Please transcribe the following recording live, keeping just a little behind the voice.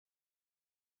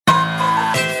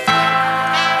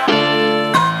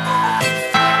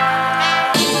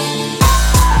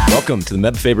Welcome to the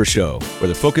Meb Faber Show, where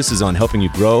the focus is on helping you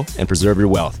grow and preserve your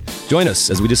wealth. Join us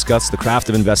as we discuss the craft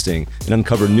of investing and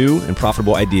uncover new and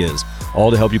profitable ideas,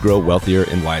 all to help you grow wealthier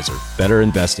and wiser. Better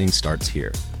investing starts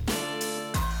here.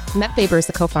 Meb Faber is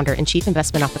the co-founder and chief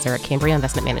investment officer at Cambria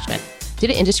Investment Management. Due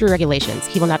to industry regulations,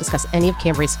 he will not discuss any of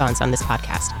Cambria's funds on this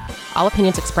podcast. All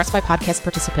opinions expressed by podcast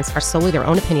participants are solely their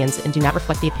own opinions and do not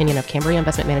reflect the opinion of Cambria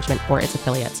Investment Management or its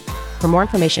affiliates. For more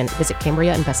information, visit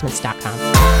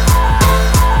CambriaInvestments.com.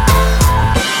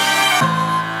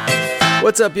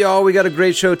 What's up, y'all? We got a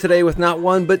great show today with not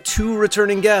one, but two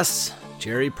returning guests,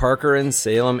 Jerry Parker and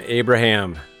Salem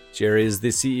Abraham. Jerry is the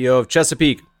CEO of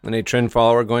Chesapeake and a trend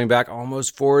follower going back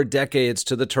almost 4 decades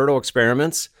to the turtle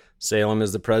experiments. Salem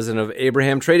is the president of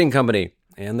Abraham Trading Company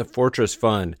and the Fortress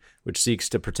Fund, which seeks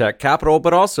to protect capital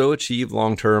but also achieve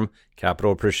long-term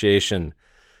capital appreciation.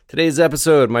 Today's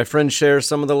episode, my friends share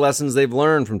some of the lessons they've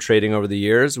learned from trading over the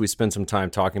years. We spend some time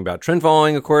talking about trend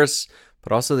following, of course,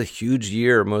 but also the huge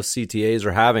year most CTAs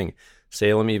are having.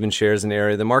 Salem even shares an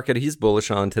area of the market he's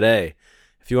bullish on today.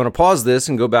 If you want to pause this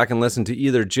and go back and listen to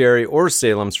either Jerry or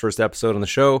Salem's first episode on the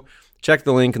show, check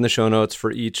the link in the show notes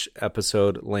for each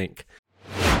episode link.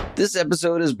 This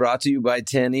episode is brought to you by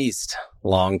 10 East.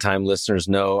 Longtime listeners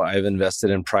know I've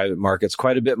invested in private markets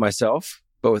quite a bit myself,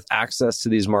 but with access to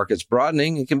these markets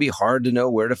broadening, it can be hard to know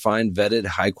where to find vetted,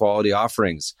 high-quality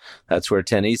offerings. That's where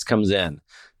 10 East comes in.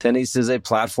 10 East is a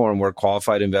platform where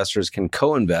qualified investors can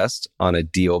co-invest on a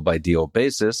deal-by-deal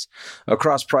basis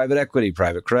across private equity,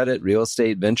 private credit, real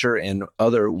estate, venture, and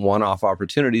other one-off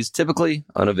opportunities typically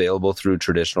unavailable through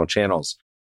traditional channels.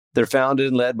 They're founded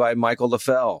and led by Michael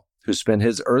LaFell, who spent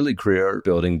his early career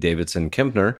building Davidson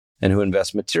Kempner and who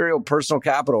invest material personal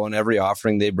capital in every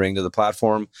offering they bring to the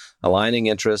platform, aligning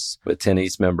interests with 10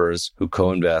 East members who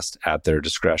co-invest at their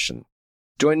discretion.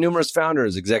 Join numerous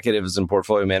founders, executives, and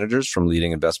portfolio managers from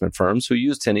leading investment firms who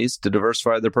use 10 East to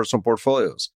diversify their personal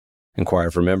portfolios. Inquire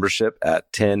for membership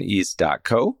at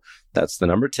 10east.co. That's the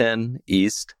number 10east.co.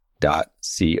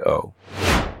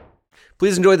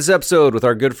 Please enjoy this episode with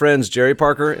our good friends Jerry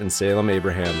Parker and Salem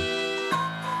Abraham.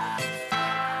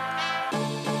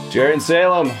 Jerry and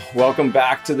Salem, welcome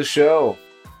back to the show.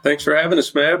 Thanks for having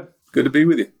us, Meb. Good to be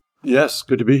with you. Yes,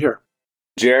 good to be here.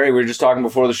 Jerry, we were just talking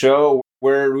before the show.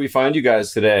 Where do we find you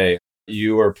guys today?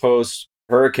 You were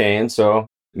post-hurricane, so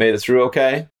made it through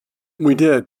okay? We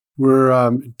did. We're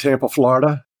in Tampa,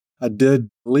 Florida. I did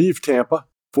leave Tampa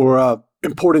for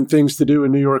important things to do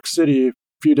in New York City a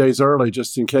few days early,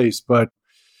 just in case. But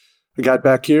I got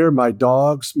back here. My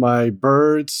dogs, my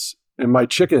birds, and my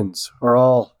chickens are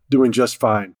all doing just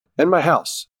fine. And my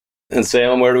house. And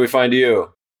Salem, where do we find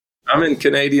you? I'm in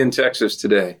Canadian Texas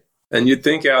today. And you'd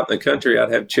think out in the country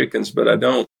I'd have chickens, but I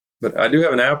don't. But I do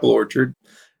have an apple orchard,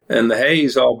 and the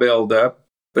hay's all baled up,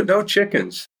 but no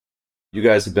chickens. You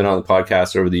guys have been on the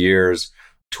podcast over the years.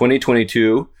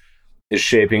 2022 is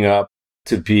shaping up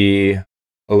to be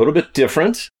a little bit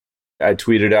different. I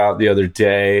tweeted out the other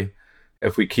day,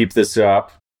 if we keep this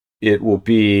up, it will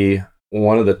be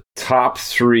one of the top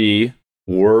 3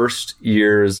 worst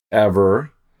years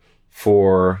ever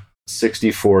for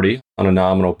 60-40 on a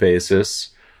nominal basis.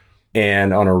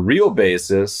 And on a real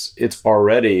basis, it's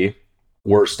already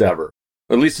worst ever.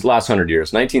 At least the last 100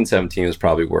 years. 1917 was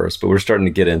probably worse, but we're starting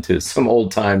to get into some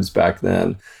old times back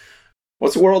then.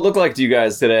 What's the world look like to you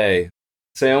guys today?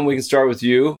 Sam, we can start with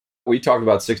you. We talked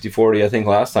about 60-40, I think,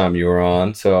 last time you were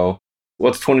on. So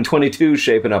what's 2022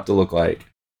 shaping up to look like?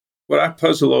 What I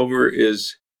puzzle over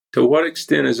is, to what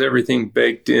extent is everything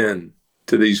baked in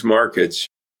to these markets?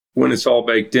 When it's all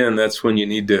baked in, that's when you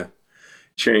need to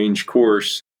change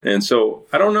course. And so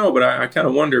I don't know, but I kind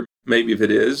of wonder maybe if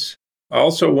it is. I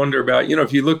also wonder about,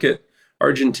 if you look at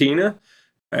Argentina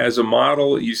as a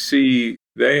model, you see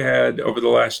they had over the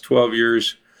last 12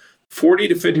 years, 40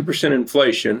 to 50%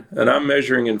 inflation. And I'm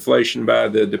measuring inflation by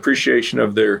the depreciation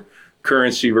of their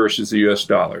currency versus the US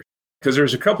dollar. Because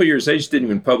there's a couple of years they just didn't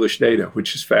even publish data,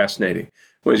 which is fascinating.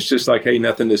 When it's just like, hey,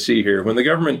 nothing to see here. When the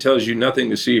government tells you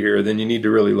nothing to see here, then you need to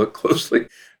really look closely.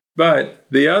 But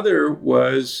the other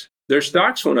was their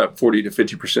stocks went up 40 to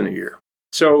 50% a year.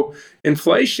 So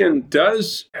inflation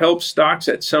does help stocks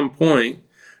at some point.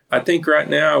 I think right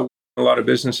now, a lot of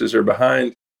businesses are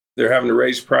behind. They're having to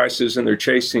raise prices and they're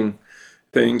chasing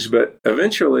things. But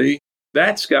eventually,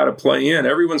 that's got to play in.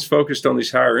 Everyone's focused on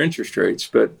these higher interest rates.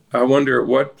 But I wonder at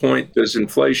what point does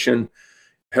inflation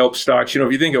help stocks?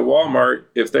 If you think of Walmart,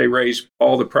 if they raise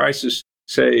all the prices,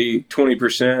 say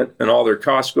 20%, and all their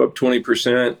costs go up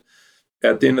 20%,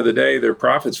 at the end of the day, their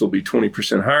profits will be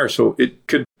 20% higher. So it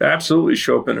could absolutely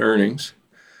show up in earnings.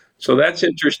 So that's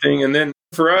interesting. And then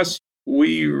for us,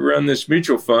 we run this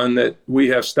mutual fund that we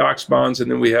have stocks, bonds, and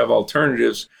then we have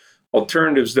alternatives.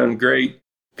 Alternatives done great.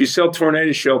 If you sell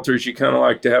tornado shelters, you kind of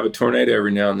like to have a tornado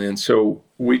every now and then. So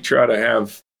we try to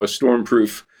have a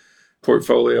storm-proof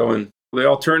portfolio, and the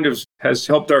alternatives has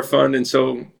helped our fund. And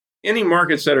so any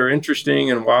markets that are interesting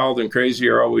and wild and crazy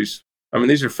are always,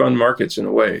 these are fun markets in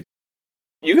a way.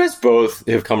 You guys both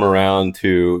have come around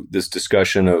to this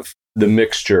discussion of the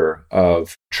mixture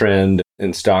of trend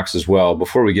and stocks as well.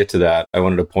 Before we get to that, I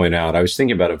wanted to point out, I was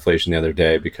thinking about inflation the other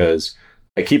day because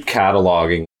I keep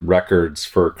cataloging records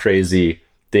for crazy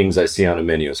things I see on a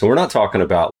menu. So we're not talking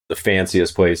about the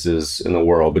fanciest places in the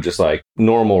world, but just like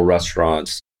normal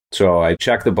restaurants. So I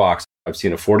check the box. I've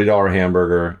seen a $40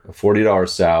 hamburger, a $40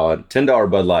 salad, $10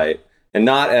 Bud Light, and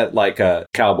not at like a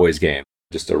Cowboys game,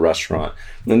 just a restaurant.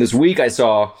 And this week I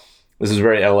saw, this is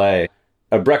very LA,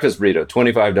 a breakfast burrito,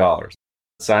 $25.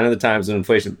 Sign of the times of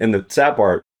inflation. And the sad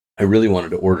part, I really wanted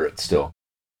to order it still.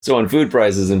 So on food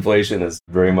prices, inflation is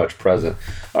very much present.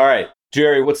 All right,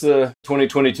 Jerry, what's the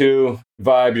 2022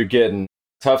 vibe you're getting?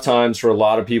 Tough times for a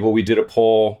lot of people. We did a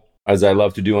poll, as I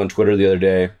love to do on Twitter the other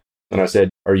day. And I said,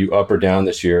 are you up or down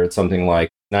this year? It's something like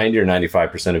 90 or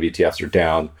 95% of ETFs are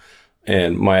down.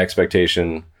 And my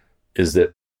expectation is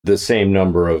that the same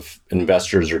number of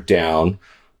investors are down.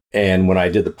 And when I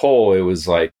did the poll, it was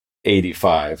like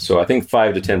 85. So I think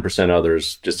 5 to 10%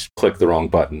 others just clicked the wrong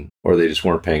button or they just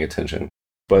weren't paying attention.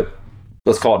 But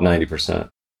let's call it 90%.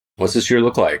 What's this year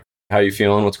look like? How are you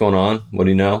feeling? What's going on? What do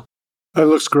you know? It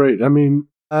looks great.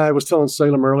 I was telling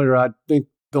Salem earlier, I think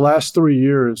the last 3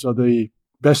 years are the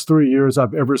best 3 years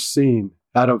I've ever seen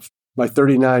out of my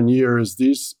 39 years.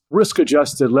 These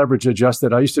risk-adjusted,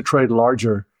 leverage-adjusted, I used to trade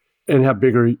larger and have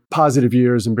bigger positive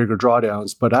years and bigger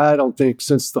drawdowns. But I don't think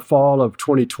since the fall of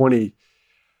 2020,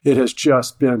 it has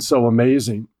just been so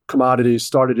amazing. Commodities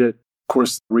started it, of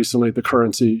course, recently the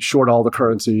currency, short all the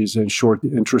currencies and short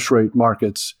the interest rate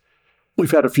markets.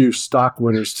 We've had a few stock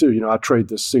winners too. I trade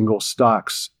the single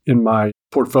stocks in my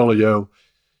portfolio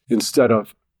instead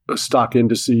of stock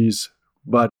indices.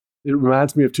 But it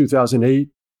reminds me of 2008,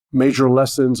 major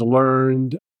lessons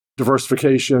learned,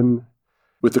 diversification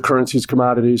with the currencies,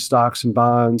 commodities, stocks and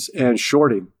bonds, and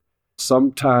shorting.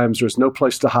 Sometimes there's no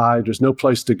place to hide, there's no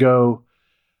place to go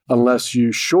unless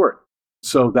you short.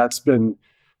 So that's been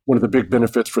one of the big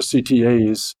benefits for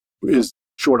CTAs is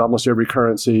short almost every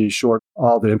currency, short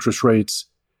all the interest rates,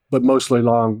 but mostly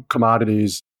long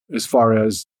commodities as far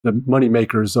as the money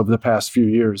makers over the past few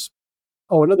years.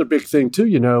 Oh, another big thing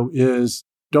too, is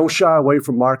don't shy away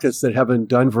from markets that haven't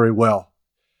done very well.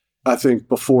 I think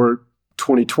before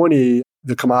 2020,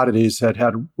 the commodities had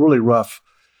a really rough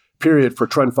period for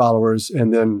trend followers.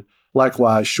 And then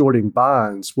likewise, shorting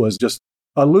bonds was just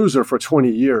a loser for 20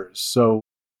 years. So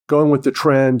going with the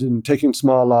trend and taking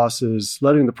small losses,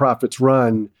 letting the profits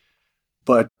run,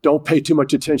 but don't pay too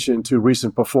much attention to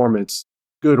recent performance,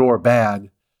 good or bad.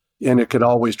 And it could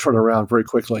always turn around very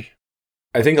quickly.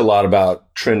 I think a lot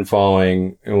about trend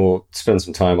following, and we'll spend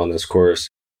some time on this course,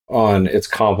 on its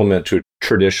complement to a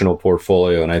traditional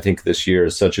portfolio. And I think this year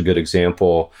is such a good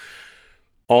example.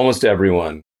 Almost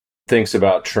everyone thinks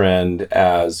about trend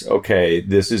as, okay,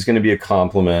 this is going to be a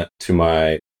complement to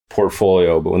my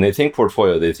portfolio. But when they think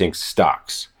portfolio, they think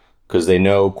stocks because they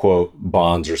know, quote,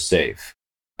 bonds are safe.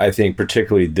 I think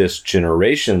particularly this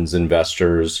generation's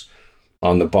investors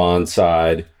on the bond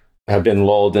side have been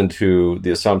lulled into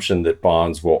the assumption that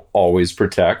bonds will always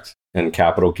protect and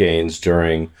capital gains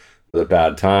during the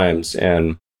bad times.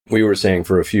 And we were saying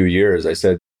for a few years, I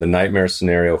said the nightmare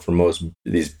scenario for most of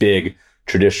these big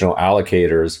traditional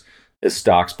allocators is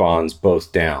stocks, bonds,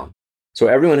 both down. So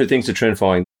everyone who thinks of trend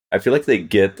following, I feel like they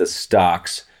get the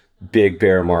stocks big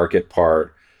bear market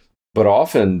part, but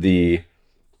often the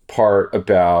part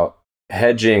about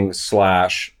hedging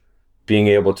 / being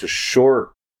able to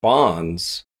short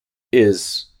bonds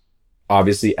is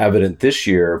obviously evident this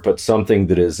year, but something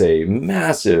that is a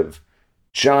massive,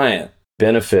 giant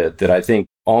benefit that I think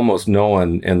almost no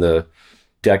one in the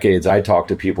decades I talk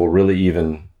to people really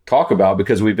even talk about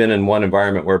because we've been in one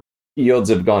environment where yields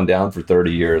have gone down for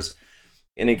 30 years.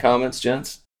 Any comments,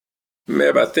 gents?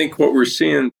 Meb, I think what we're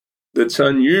seeing that's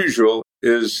unusual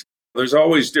is there's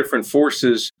always different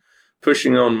forces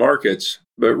pushing on markets.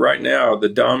 But right now, the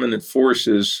dominant force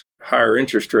is higher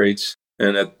interest rates.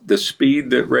 And at the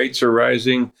speed that rates are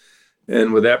rising,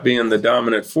 and with that being the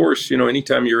dominant force,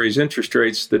 anytime you raise interest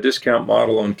rates, the discount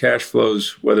model on cash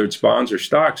flows, whether it's bonds or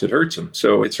stocks, it hurts them.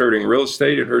 So it's hurting real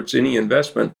estate. It hurts any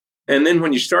investment. And then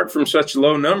when you start from such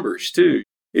low numbers, too,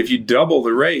 if you double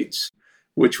the rates,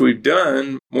 which we've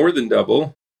done more than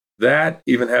double, that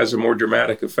even has a more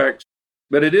dramatic effect.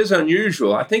 But it is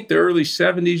unusual. I think the early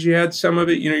 70s, you had some of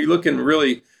it. You look in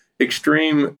really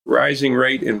extreme rising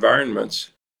rate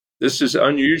environments. This is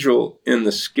unusual in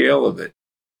the scale of it.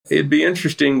 It'd be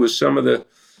interesting with some of the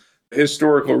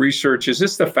historical research. Is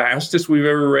this the fastest we've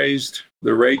ever raised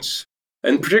the rates?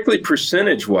 And particularly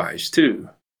percentage-wise, too.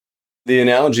 The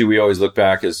analogy we always look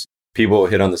back is people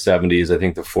hit on the 70s. I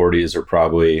think the 40s are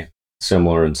probably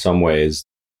similar in some ways.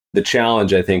 The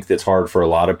challenge, I think, that's hard for a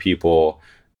lot of people,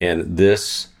 and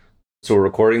so we're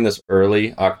recording this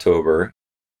early October.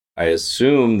 I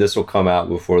assume this will come out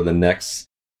before the next,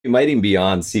 it might even be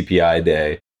on CPI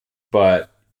day, but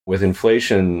with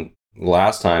inflation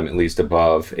last time at least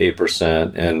above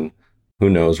 8%, and who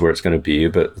knows where it's going to be,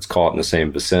 but let's call it in the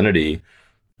same vicinity.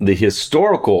 The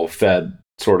historical Fed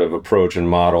sort of approach and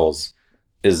models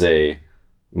is a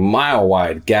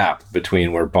mile-wide gap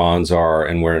between where bonds are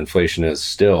and where inflation is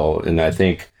still. And I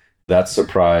think that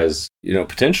surprise,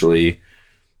 potentially,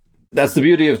 that's the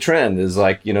beauty of trend is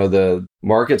the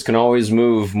markets can always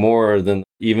move more than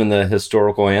even the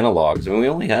historical analogs. I mean, we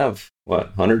only have,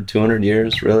 100, 200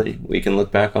 years, really, we can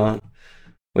look back on.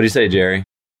 What do you say, Jerry?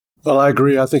 Well, I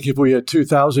agree. I think if we had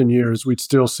 2,000 years, we'd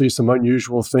still see some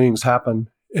unusual things happen.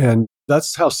 And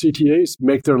that's how CTAs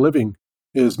make their living,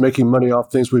 is making money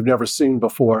off things we've never seen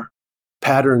before.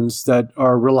 Patterns that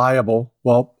are reliable.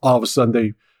 Well, all of a sudden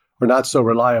they are not so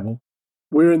reliable.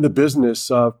 We're in the business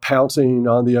of pouncing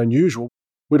on the unusual.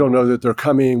 We don't know that they're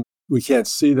coming. We can't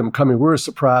see them coming. We're as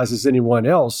surprised as anyone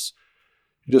else.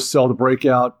 You just sell the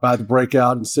breakout, buy the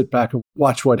breakout, and sit back and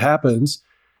watch what happens.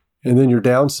 And then your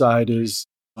downside is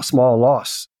a small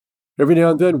loss. Every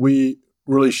now and then we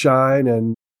really shine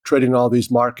and trading all these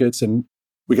markets, and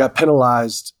we got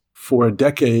penalized for a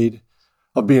decade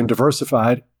of being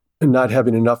diversified and not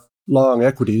having enough long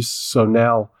equities. So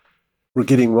now we're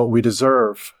getting what we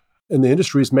deserve, and the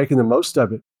industry is making the most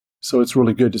of it. So it's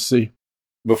really good to see.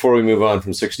 Before we move on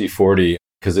from 60-40,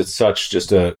 because it's such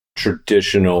just a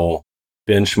traditional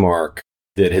benchmark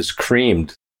that has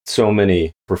creamed so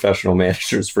many professional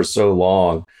managers for so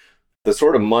long, the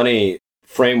sort of money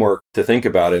framework to think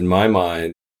about in my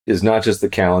mind is not just the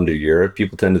calendar year.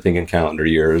 People tend to think in calendar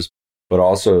years, but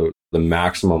also the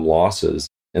maximum losses.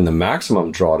 And the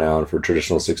maximum drawdown for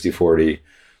traditional 60-40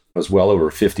 was well over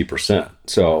 50%.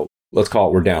 So let's call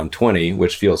it we're down 20,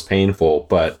 which feels painful,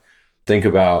 but think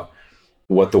about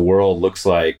what the world looks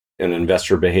like in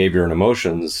investor behavior and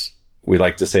emotions. We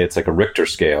like to say it's like a Richter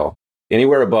scale.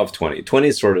 Anywhere above 20. 20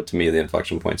 is sort of, to me, the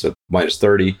inflection point. So minus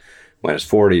 30, minus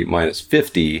 40, minus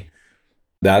 50,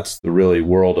 that's the really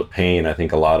world of pain. I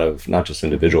think a lot of, not just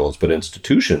individuals, but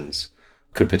institutions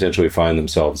could potentially find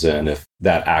themselves in if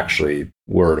that actually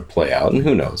were to play out. And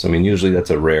who knows? I mean, usually that's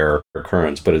a rare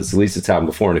occurrence, but at least it's happened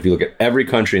before. And if you look at every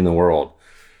country in the world,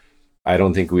 I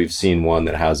don't think we've seen one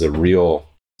that has a real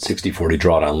 60-40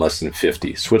 drawdown less than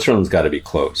 50. Switzerland's got to be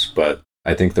close, but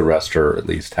I think the rest are at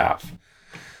least half.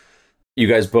 You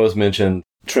guys both mentioned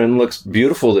trend looks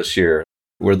beautiful this year.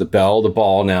 We're the belle, the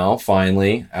ball now,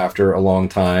 finally, after a long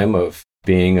time of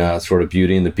being sort of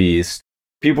Beauty and the Beast.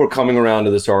 People are coming around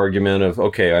to this argument of,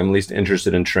 okay, I'm at least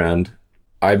interested in trend.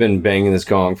 I've been banging this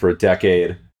gong for a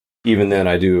decade. Even then,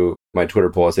 I do my Twitter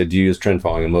poll. I say, do you use trend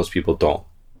following? And most people don't.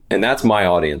 And that's my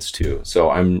audience too.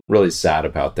 So I'm really sad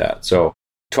about that. So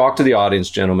talk to the audience,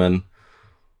 gentlemen.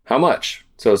 How much?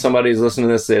 So somebody's listening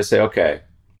to this, they say, okay,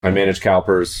 I manage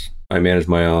CalPERS. I manage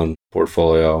my own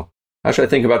portfolio. How should I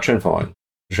think about trend following?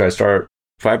 Should I start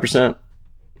 5%?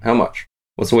 How much?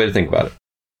 What's the way to think about it?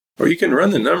 Or you can run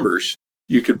the numbers.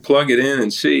 You could plug it in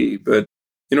and see. But,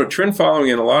 trend following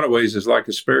in a lot of ways is like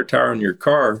a spare tire in your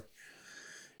car.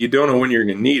 You don't know when you're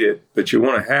going to need it, but you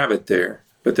want to have it there.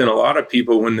 But then a lot of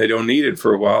people, when they don't need it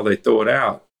for a while, they throw it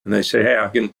out. And they say, hey, I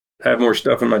can have more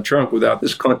stuff in my trunk without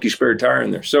this clunky spare tire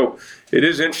in there. So it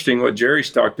is interesting what Jerry's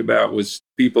talked about was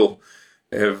people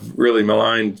have really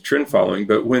maligned trend following,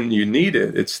 but when you need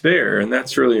it, it's there. And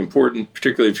that's really important,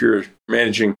 particularly if you're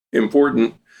managing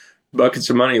important buckets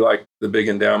of money like the big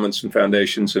endowments and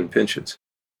foundations and pensions.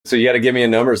 So you got to give me a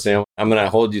number, Sam. I'm going to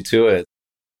hold you to it.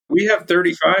 We have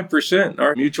 35% in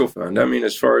our mutual fund. I mean,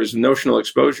 as far as notional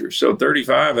exposure. So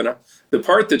 35. And the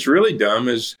part that's really dumb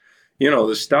is,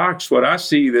 the stocks, what I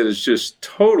see that is just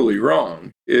totally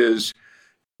wrong is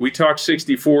we talk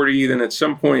 60-40, then at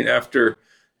some point after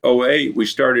 2008, we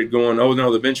started going, oh,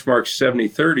 no, the benchmark's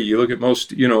 70-30. You look at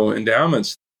most,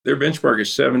 endowments, their benchmark is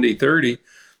 70-30,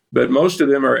 but most of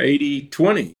them are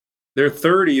 80-20. They're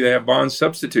 30, they have bond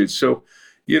substitutes. So,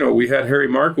 we had Harry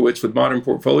Markowitz with Modern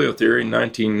Portfolio Theory in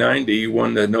 1990,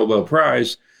 won the Nobel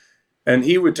Prize, and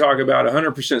he would talk about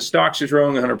 100% stocks is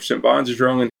wrong, 100% bonds is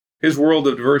wrong. And his world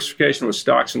of diversification was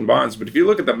stocks and bonds. But if you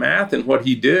look at the math and what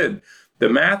he did, the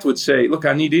math would say, look,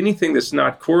 I need anything that's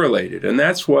not correlated. And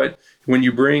that's what, when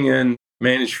you bring in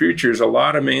managed futures, a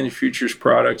lot of managed futures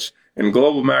products and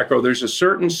global macro, there's a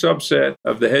certain subset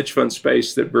of the hedge fund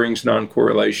space that brings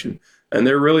non-correlation, and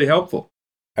they're really helpful.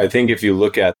 I think if you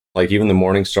look at like even the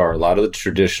Morningstar, a lot of the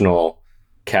traditional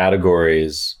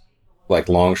categories like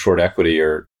long short equity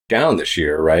are down this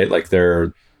year, right? Like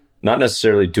they're not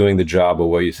necessarily doing the job of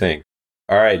what you think.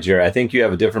 All right, Jerry, I think you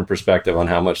have a different perspective on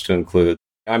how much to include.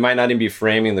 I might not even be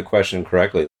framing the question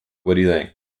correctly. What do you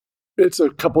think? It's a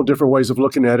couple different ways of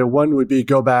looking at it. One would be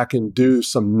go back and do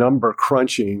some number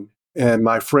crunching. And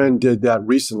my friend did that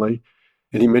recently,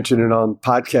 and he mentioned it on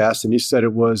podcast, and he said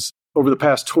it was over the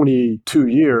past 22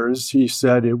 years, he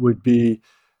said it would be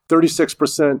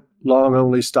 36%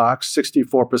 long-only stocks,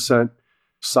 64%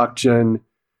 SocGen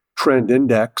trend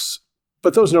index.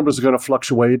 But those numbers are going to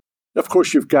fluctuate. Of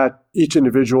course, you've got each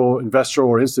individual investor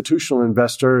or institutional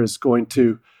investor is going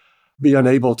to be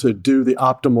unable to do the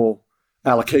optimal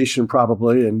allocation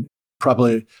probably, and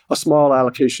probably a small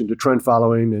allocation to trend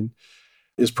following and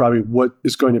is probably what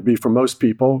is going to be for most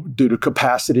people due to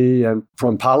capacity and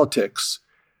from politics.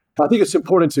 I think it's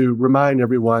important to remind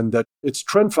everyone that it's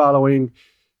trend following,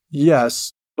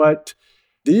 yes, but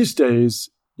these days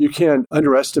you can't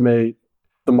underestimate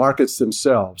the markets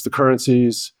themselves, the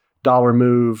currencies, dollar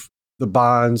move, the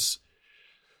bonds,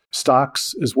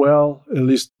 stocks as well, at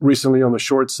least recently on the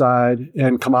short side,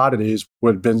 and commodities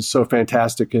would have been so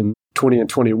fantastic in 20 and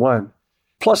 21.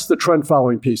 Plus the trend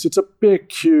following piece. It's a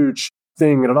big, huge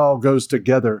thing, and it all goes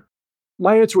together.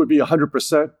 My answer would be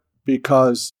 100%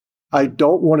 because I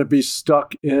don't want to be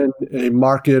stuck in a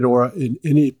market or in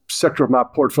any sector of my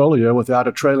portfolio without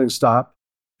a trailing stop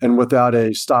and without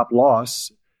a stop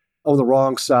loss on the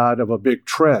wrong side of a big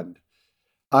trend.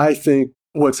 I think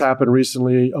what's happened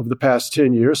recently over the past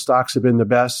 10 years, stocks have been the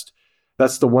best.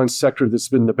 That's the one sector that's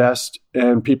been the best,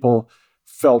 and people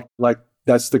felt like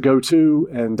that's the go-to,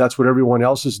 and that's what everyone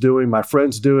else is doing. My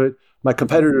friends do it. My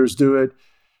competitors do it.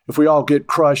 If we all get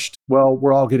crushed, well,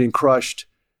 we're all getting crushed.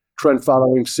 Trend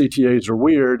following CTAs are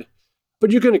weird,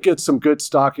 but you're going to get some good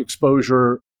stock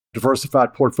exposure,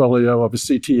 diversified portfolio of a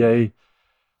CTA.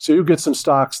 So you'll get some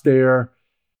stocks there.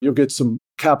 You'll get some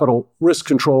capital risk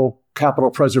control,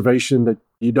 capital preservation that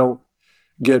you don't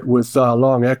get with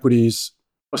long equities.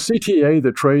 A CTA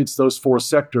that trades those four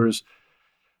sectors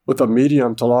with a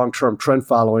medium to long-term trend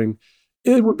following,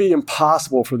 it would be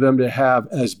impossible for them to have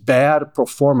as bad a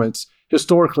performance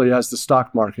historically as the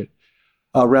stock market,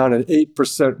 around an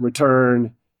 8%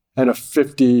 return and a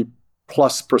 50+%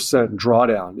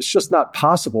 drawdown. It's just not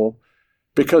possible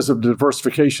because of the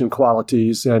diversification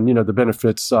qualities and, the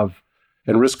benefits of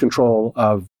and risk control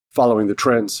of following the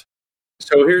trends.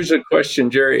 So here's a question,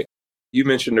 Jerry. You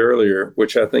mentioned earlier,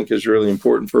 which I think is really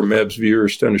important for MEB's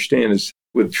viewers to understand, is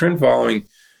with trend following,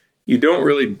 you don't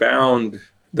really bound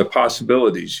the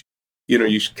possibilities.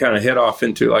 You kind of head off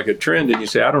into like a trend and you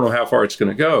say, I don't know how far it's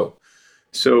going to go.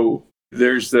 So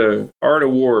there's the art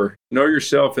of war. Know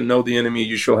yourself and know the enemy.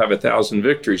 You shall have 1,000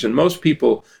 victories. And most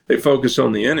people, they focus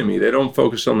on the enemy. They don't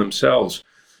focus on themselves.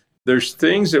 There's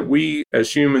things that we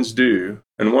as humans do.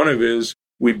 And one of it is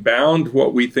we bound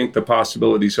what we think the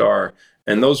possibilities are.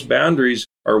 And those boundaries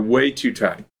are way too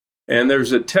tight. And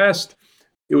there's a test.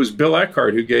 It was Bill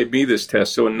Eckhart who gave me this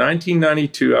test. So in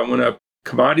 1992, I went up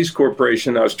Commodities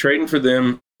Corporation. I was trading for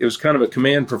them. It was kind of a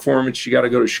command performance. You got to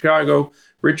go to Chicago.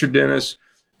 Richard Dennis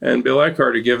and Bill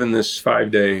Eckhart had given this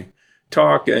 5-day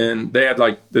talk, and they had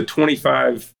like the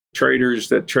 25 traders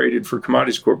that traded for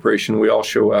Commodities Corporation. We all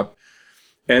show up.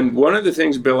 And one of the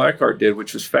things Bill Eckhart did,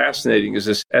 which was fascinating, is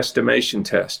this estimation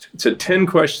test. It's a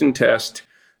 10-question test.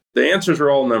 The answers are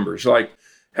all numbers, like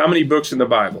how many books in the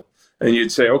Bible? And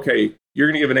you'd say, okay, you're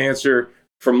going to give an answer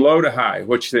from low to high.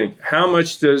 What you think? How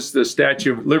much does the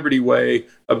Statue of Liberty weigh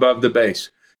above the base?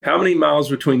 How many miles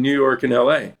between New York and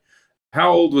LA?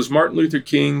 How old was Martin Luther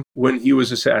King when he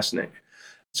was assassinated?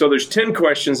 So there's 10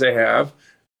 questions they have,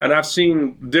 and I've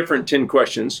seen different 10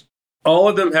 questions. All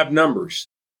of them have numbers.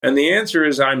 And the answer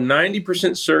is, I'm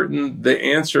 90% certain the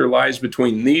answer lies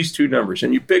between these two numbers.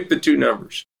 And you pick the two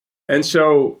numbers. And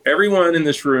so everyone in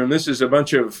this room, this is a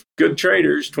bunch of good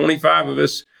traders, 25 of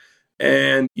us,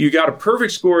 and you got a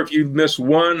perfect score if you miss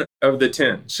one of the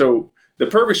 10. So the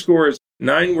perfect score is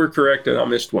 9 were correct and I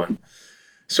missed one.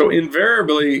 So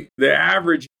invariably, the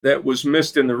average that was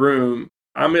missed in the room,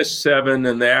 I missed 7,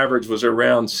 and the average was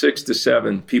around 6 to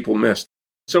 7 people missed.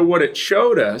 So what it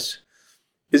showed us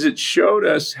is it showed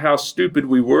us how stupid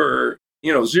we were.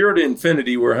 0 to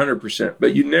infinity, we're 100%,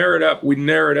 but we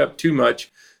narrow it up too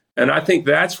much. And I think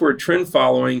that's where trend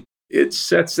following it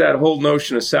sets that whole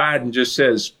notion aside and just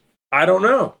says, I don't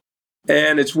know.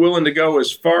 And it's willing to go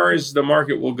as far as the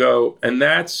market will go. And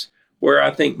that's where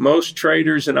I think most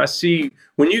traders, and I see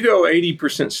when you go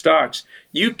 80% stocks,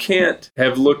 you can't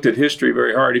have looked at history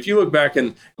very hard. If you look back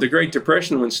in the Great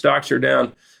Depression when stocks are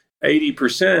down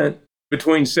 80%,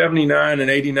 between 79 and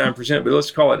 89%, but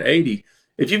let's call it 80.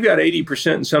 If you've got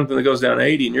 80% in something that goes down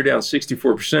 80 and you're down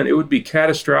 64%, it would be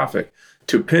catastrophic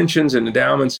to pensions and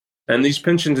endowments. And these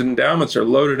pensions and endowments are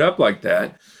loaded up like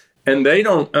that. And they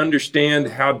don't understand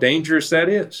how dangerous that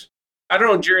is. I don't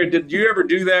know, Jared, did you ever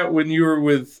do that when you were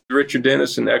with Richard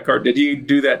Dennis and Eckhart? Did you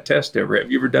do that test ever?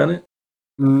 Have you ever done it?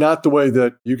 Not the way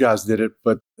that you guys did it,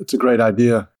 but it's a great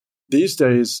idea. These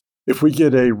days, if we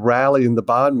get a rally in the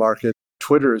bond market,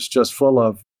 Twitter is just full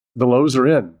of the lows are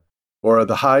in or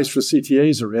the highs for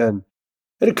CTAs are in.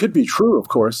 And it could be true, of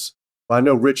course. I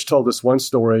know Rich told us one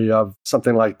story of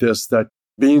something like this, that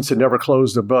beans had never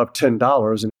closed above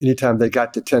 $10. And anytime they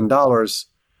got to $10,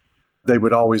 they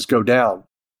would always go down.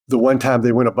 The one time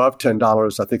they went above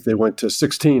 $10, I think they went to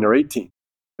 16 or 18.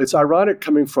 It's ironic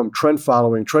coming from trend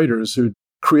following traders who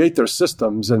create their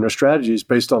systems and their strategies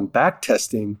based on back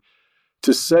testing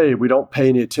to say we don't pay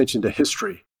any attention to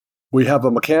history. We have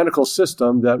a mechanical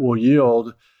system that will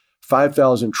yield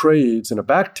 5,000 trades in a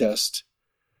back test,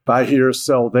 buy here,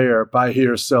 sell there, buy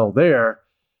here, sell there,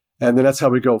 and then that's how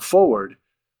we go forward.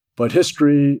 But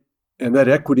history and that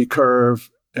equity curve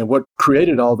and what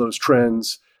created all those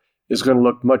trends is going to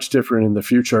look much different in the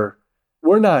future.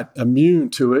 We're not immune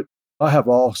to it. I have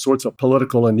all sorts of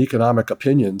political and economic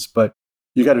opinions, but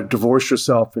you got to divorce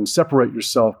yourself and separate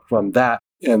yourself from that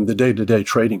and the day-to-day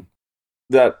trading.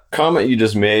 That comment you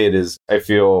just made is, I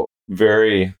feel,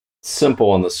 very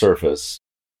simple on the surface.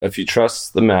 If you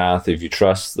trust the math, if you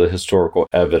trust the historical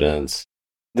evidence,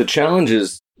 the challenge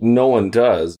is no one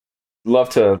does. Love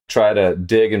to try to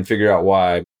dig and figure out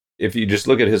why. If you just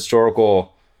look at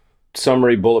historical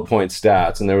summary bullet point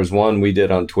stats, and there was one we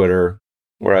did on Twitter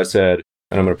where I said,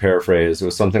 and I'm going to paraphrase, it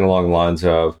was something along the lines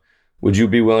of, would you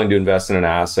be willing to invest in an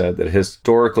asset that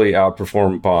historically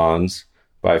outperformed bonds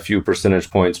by a few percentage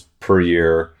points per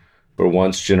year, but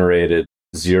once generated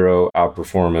zero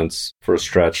outperformance for a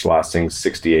stretch lasting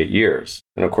 68 years?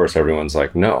 And of course, everyone's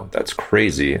like, no, that's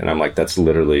crazy. And I'm like, that's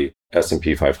literally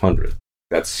S&P 500.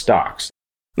 That's stocks.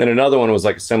 Then another one was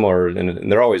like similar,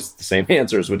 and they're always the same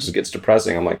answers, which gets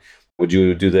depressing. I'm like, would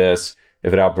you do this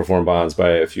if it outperformed bonds by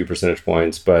a few percentage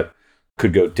points, but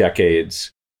could go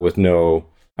decades with no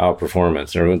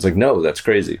outperformance? And everyone's like, no, that's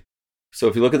crazy. So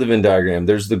if you look at the Venn diagram,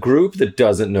 there's the group that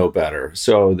doesn't know better.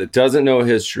 So that doesn't know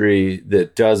history,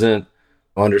 that doesn't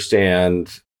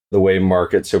understand the way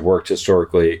markets have worked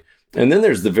historically. And then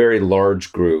there's the very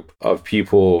large group of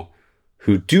people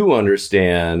who do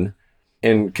understand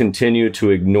and continue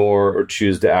to ignore or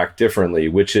choose to act differently,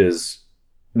 which is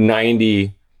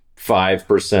 95%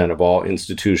 of all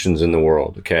institutions in the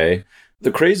world, okay?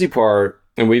 The crazy part,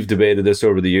 and we've debated this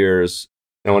over the years,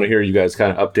 I want to hear you guys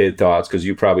kind of update thoughts because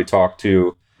you probably talk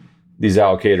to these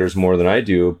allocators more than I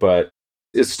do, but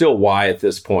it's still why at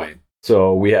this point.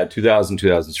 So we had 2000,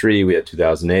 2003, we had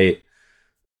 2008,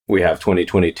 we have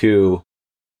 2022,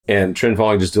 and trend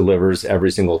following just delivers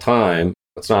every single time.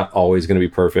 It's not always going to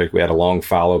be perfect. We had a long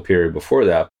fallow period before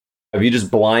that. Have you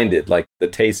just blinded, like the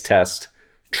taste test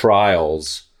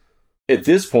trials? At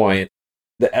this point,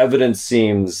 the evidence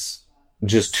seems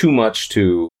just too much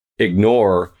to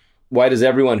ignore. Why does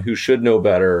everyone who should know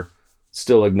better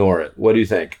still ignore it? What do you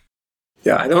think?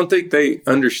 Yeah, I don't think they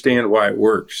understand why it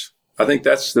works. I think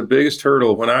that's the biggest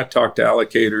hurdle when I talk to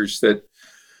allocators that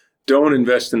don't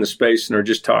invest in the space and are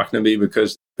just talking to me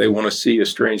because they want to see a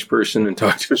strange person and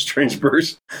talk to a strange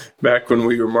person. Back when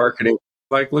we were marketing,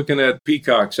 like looking at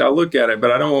peacocks, I'll look at it,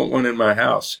 but I don't want one in my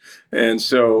house. And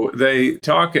so they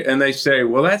talk and they say,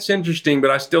 well, that's interesting,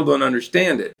 but I still don't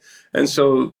understand it. And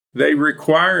so they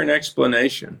require an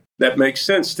explanation that makes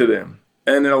sense to them.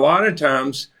 And a lot of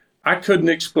times I couldn't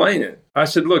explain it. I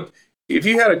said, look, if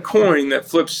you had a coin that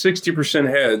flips 60%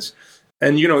 heads,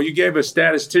 and you gave a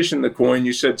statistician the coin,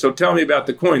 you said, so tell me about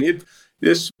the coin.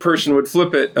 This person would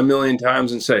flip it a million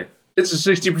times and say, it's a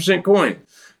 60% coin.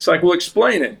 It's like, well,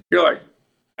 explain it. You're like,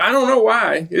 I don't know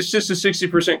why. It's just a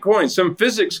 60% coin. Some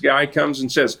physics guy comes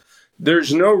and says,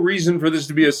 there's no reason for this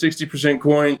to be a 60%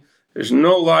 coin. There's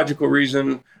no logical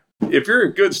reason. If you're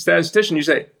a good statistician, you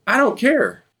say, I don't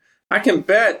care. I can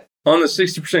bet on the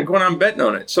 60% coin. I'm betting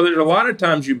on it. So there's a lot of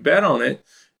times you bet on it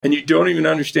and you don't even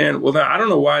understand, well, now I don't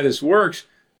know why this works,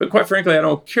 but quite frankly, I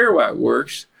don't care why it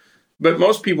works. But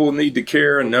most people need to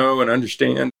care and know and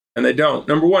understand, and they don't.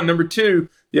 Number one. Number two,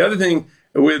 the other thing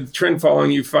with trend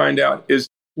following you find out is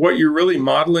what you're really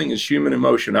modeling is human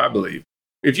emotion, I believe.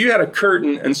 If you had a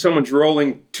curtain and someone's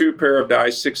rolling 2 pair of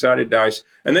dice, 6-sided dice,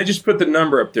 and they just put the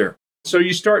number up there. So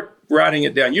you start writing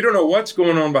it down. You don't know what's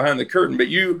going on behind the curtain, but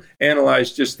you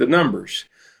analyze just the numbers.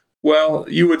 Well,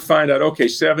 you would find out, okay,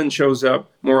 7 shows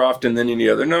up more often than any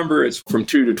other number. It's from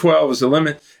 2 to 12 is the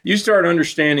limit. You start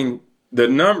understanding the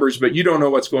numbers, but you don't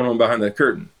know what's going on behind the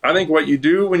curtain. I think what you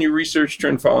do when you research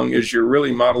trend following is you're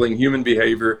really modeling human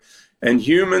behavior. And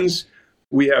humans,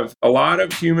 we have a lot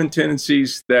of human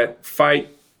tendencies that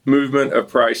fight movement of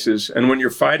prices. And when you're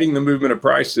fighting the movement of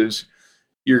prices,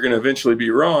 you're going to eventually be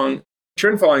wrong.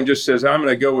 Trend following just says, I'm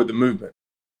going to go with the movement.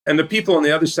 And the people on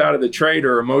the other side of the trade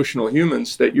are emotional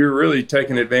humans that you're really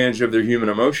taking advantage of their human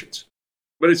emotions.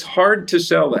 But it's hard to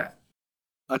sell that.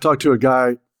 I talked to a guy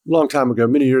a long time ago,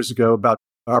 many years ago, about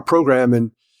our program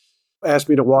and asked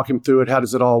me to walk him through it. How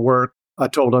does it all work? I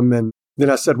told him, and then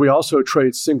I said, we also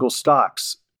trade single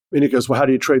stocks. And he goes, well, how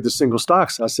do you trade the single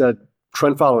stocks? I said,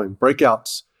 trend following,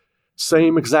 breakouts,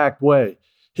 same exact way.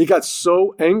 He got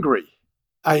so angry.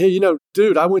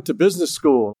 Dude, I went to business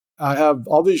school. I have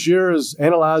all these years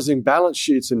analyzing balance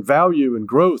sheets and value and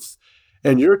growth.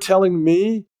 And you're telling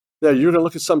me that you're going to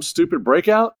look at some stupid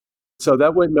breakout? So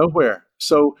that went nowhere.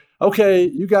 So, okay,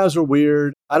 you guys are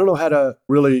weird. I don't know how to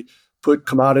really put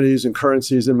commodities and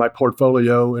currencies in my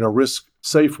portfolio in a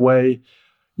risk-safe way.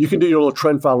 You can do your little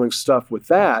trend following stuff with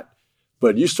that.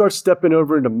 But you start stepping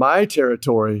over into my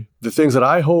territory, the things that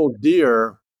I hold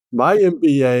dear, my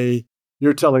MBA,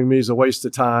 you're telling me is a waste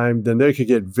of time, then they could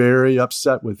get very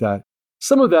upset with that.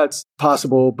 Some of that's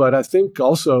possible, but I think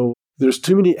also there's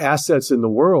too many assets in the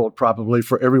world probably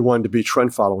for everyone to be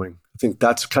trend following. I think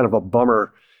that's kind of a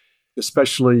bummer,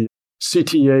 especially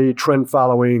CTA trend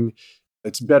following.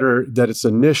 It's better that it's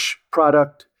a niche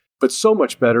product, but so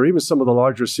much better. Even some of the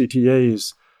larger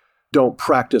CTAs don't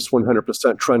practice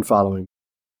 100% trend following.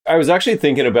 I was actually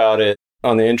thinking about it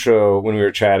on the intro when we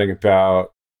were chatting about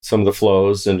some of the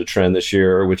flows into trend this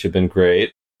year, which have been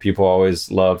great. People always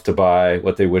love to buy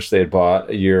what they wish they had bought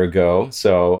a year ago.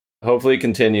 So hopefully it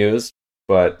continues,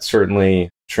 but certainly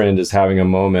trend is having a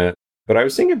moment. But I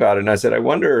was thinking about it and I said, I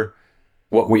wonder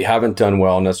what we haven't done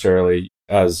well necessarily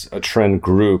as a trend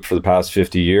group for the past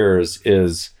 50 years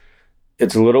is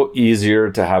it's a little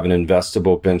easier to have an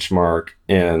investable benchmark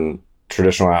in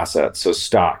traditional assets. So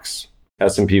stocks,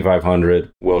 S&P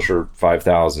 500, Wilshire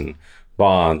 5000,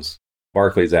 bonds,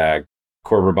 Barclays Ag,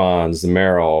 corporate bonds, the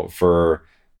Merrill for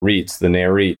REITs, the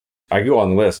NAREIT. I could go on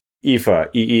the list. EFA,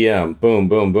 EEM, boom,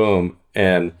 boom, boom.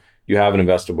 And you have an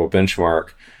investable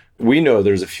benchmark. We know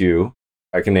there's a few.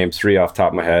 I can name 3 off the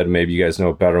top of my head. Maybe you guys know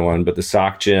a better one, but the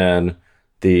SocGen,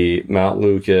 the Mount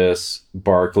Lucas,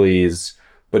 Barclays.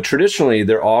 But traditionally,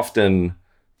 they're often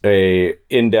a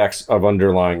index of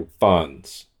underlying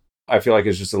funds. I feel like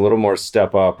it's just a little more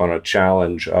step up on a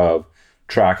challenge of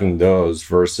tracking those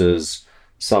versus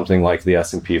something like the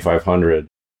S&P 500.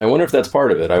 I wonder if that's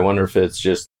part of it. I wonder if it's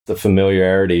just the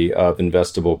familiarity of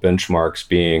investable benchmarks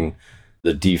being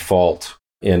the default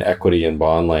in equity and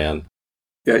bond land.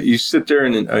 Yeah, you sit there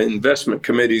in investment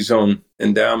committees on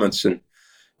endowments and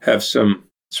have some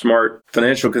smart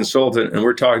financial consultant, and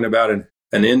we're talking about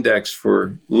an index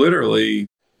for literally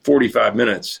 45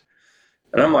 minutes.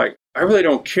 And I'm like, I really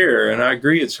don't care. And I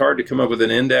agree it's hard to come up with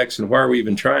an index. And why are we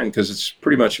even trying? Because it's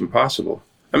pretty much impossible.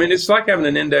 I mean, it's like having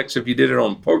an index if you did it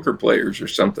on poker players or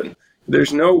something.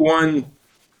 There's no one,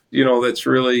 that's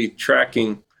really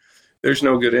tracking. There's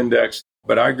no good index.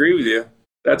 But I agree with you.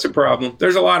 That's a problem.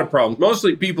 There's a lot of problems.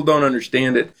 Mostly people don't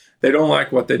understand it. They don't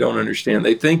like what they don't understand.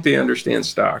 They think they understand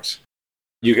stocks.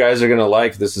 You guys are going to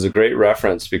like, this is a great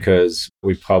reference because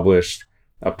we published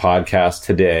a podcast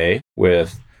today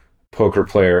with poker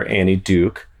player Annie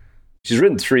Duke. She's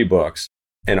written 3 books,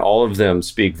 and all of them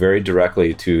speak very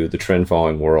directly to the trend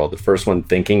following world. The first one,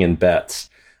 Thinking in Bets.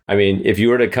 I mean, if you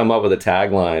were to come up with a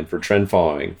tagline for trend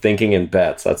following, Thinking in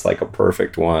Bets, that's like a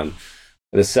perfect one.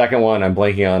 The second one, I'm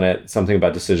blanking on it, something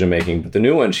about decision making. But the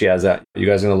new one she has, that you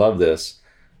guys are going to love this.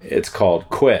 It's called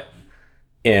Quit.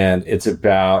 And it's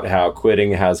about how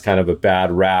quitting has kind of a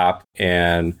bad rap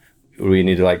and we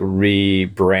need to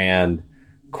rebrand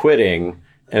quitting.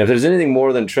 And if there's anything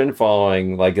more than trend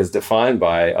following, like is defined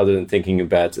by, other than thinking in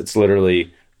bets, it's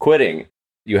literally quitting.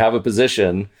 You have a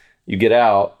position, you get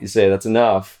out, you say that's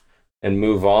enough and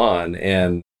move on.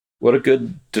 And what a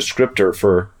good descriptor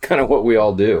for kind of what we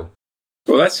all do.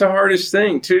 Well, that's the hardest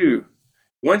thing too.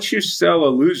 Once you sell a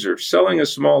loser, selling a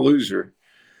small loser,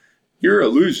 you're a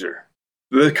loser.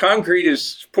 The concrete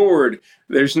is poured.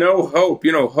 There's no hope.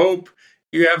 Hope,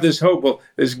 you have this hope. Well,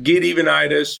 this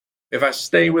get-evenitis. If I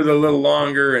stay with it a little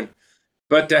longer, and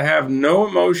But to have no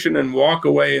emotion and walk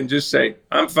away and just say,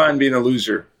 I'm fine being a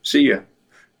loser. See ya.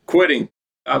 Quitting.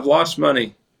 I've lost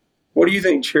money. What do you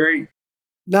think, Jerry?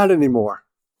 Not anymore.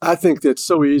 I think it's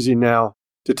so easy now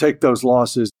to take those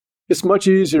losses. It's much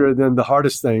easier than the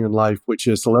hardest thing in life, which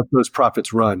is to let those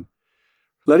profits run.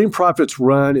 Letting profits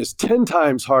run is 10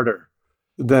 times harder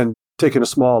than taking a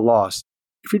small loss.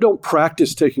 If you don't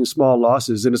practice taking small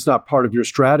losses and it's not part of your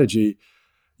strategy,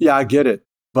 yeah, I get it.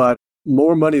 But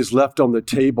more money is left on the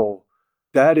table.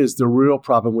 That is the real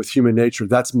problem with human nature.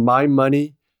 That's my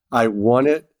money. I want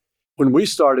it. When we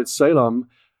started Salem,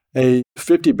 a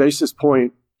 50 basis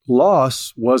point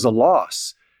loss was a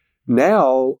loss.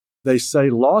 Now they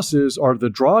say losses are the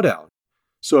drawdown.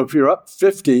 So if you're up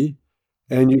 50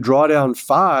 and you draw down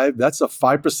 5, that's a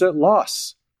 5%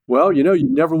 loss. Well, you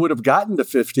never would have gotten to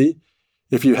 50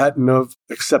 if you hadn't have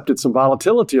accepted some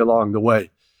volatility along the way.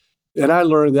 And I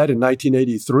learned that in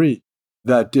 1983,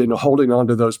 that holding on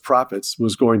to those profits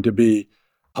was going to be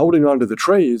holding on to the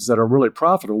trades that are really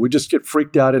profitable. We just get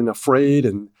freaked out and afraid.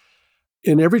 And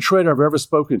in every trader I've ever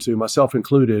spoken to, myself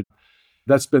included,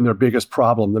 that's been their biggest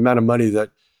problem, the amount of money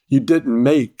that you didn't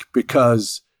make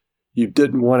because you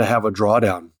didn't want to have a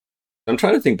drawdown. I'm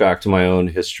trying to think back to my own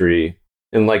history.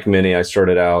 And like many, I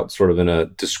started out sort of in a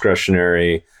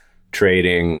discretionary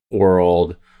trading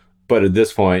world. But at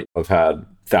this point, I've had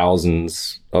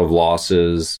thousands of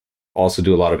losses. Also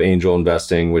do a lot of angel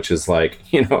investing, which is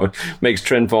makes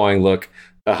trend following look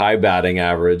a high batting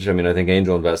average. I mean, I think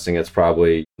angel investing, it's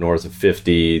probably north of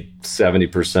 50,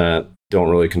 70% don't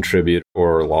really contribute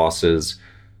or losses.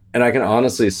 And I can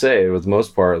honestly say, with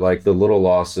most part, like the little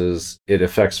losses, it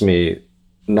affects me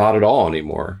not at all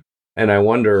anymore. And I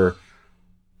wonder,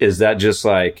 is that just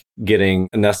like getting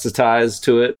anesthetized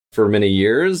to it for many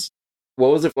years?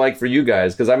 What was it like for you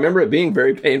guys? Because I remember it being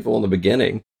very painful in the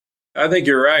beginning. I think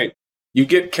you're right. You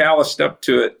get calloused up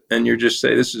to it and you're just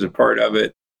say, this is a part of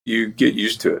it. You get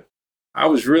used to it. I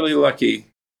was really lucky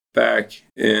back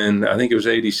in, I think it was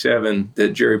 87, that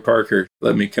Jerry Parker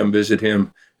let me come visit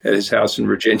him at his house in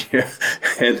Virginia.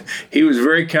 And he was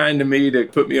very kind to me to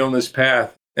put me on this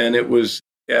path. And it was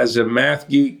as a math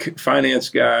geek, finance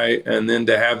guy, and then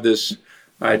to have this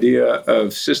idea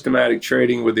of systematic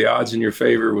trading with the odds in your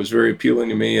favor was very appealing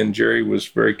to me. And Jerry was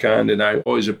very kind, and I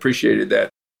always appreciated that.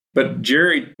 But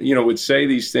Jerry, would say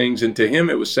these things, and to him,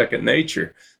 it was second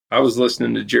nature. I was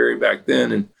listening to Jerry back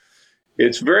then, and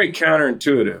it's very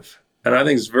counterintuitive. And I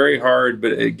think it's very hard,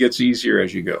 but it gets easier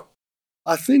as you go.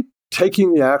 I think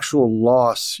taking the actual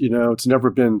loss, it's never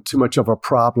been too much of a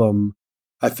problem.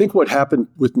 I think what happened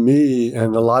with me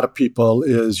and a lot of people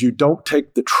is you don't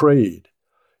take the trade.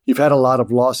 You've had a lot of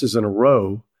losses in a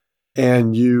row,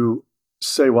 and you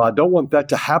say, well, I don't want that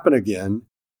to happen again.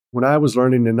 When I was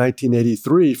learning in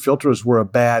 1983, filters were a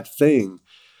bad thing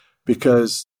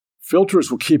because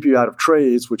filters will keep you out of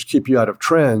trades, which keep you out of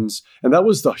trends. And that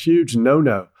was the huge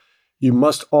no-no. You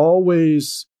must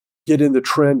always get in the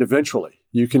trend eventually.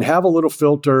 You can have a little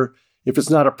filter if it's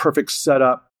not a perfect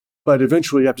setup, but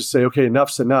eventually you have to say, okay,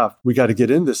 enough's enough. We got to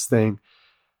get in this thing.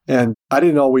 And I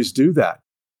didn't always do that.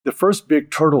 The first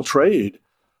big turtle trade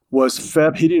was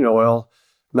Feb heating oil,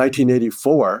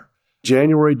 1984.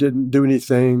 January didn't do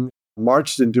anything.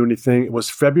 March didn't do anything. It was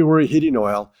February heating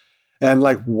oil. And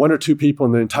like one or two people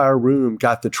in the entire room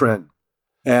got the trend.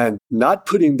 And not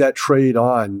putting that trade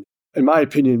on, in my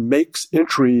opinion, makes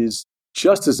entries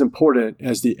just as important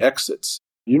as the exits.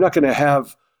 You're not going to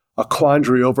have a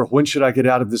quandary over when should I get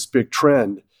out of this big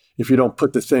trend if you don't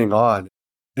put the thing on.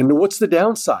 And what's the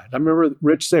downside? I remember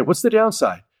Rich saying, what's the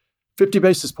downside? 50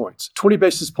 basis points, 20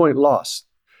 basis point loss.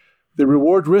 The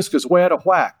reward risk is way out of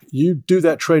whack. You do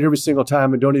that trade every single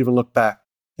time and don't even look back.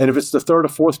 And if it's the third or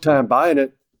fourth time buying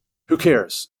it, who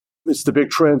cares? It's the big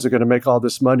trends that are going to make all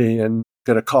this money and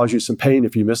going to cause you some pain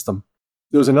if you miss them.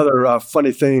 There was another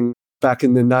funny thing back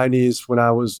in the 90s when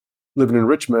I was living in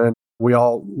Richmond. We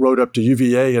all rode up to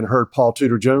UVA and heard Paul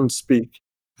Tudor Jones speak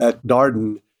at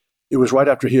Darden. It was right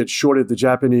after he had shorted the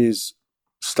Japanese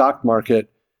stock market.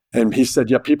 And he said,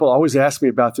 yeah, people always ask me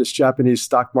about this Japanese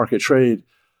stock market trade.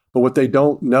 But what they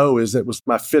don't know is it was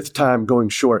my 5th time going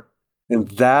short. And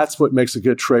that's what makes a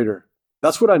good trader.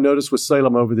 That's what I noticed with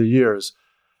Salem over the years.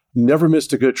 Never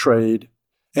missed a good trade.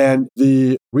 And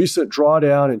the recent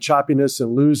drawdown and choppiness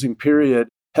and losing period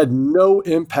had no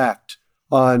impact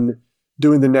on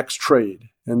doing the next trade.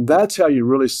 And that's how you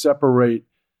really separate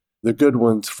the good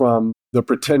ones from the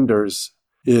pretenders,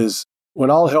 is when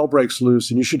all hell breaks loose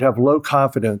and you should have low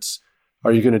confidence,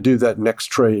 are you going to do that next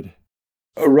trade?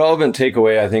 A relevant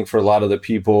takeaway, I think, for a lot of the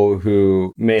people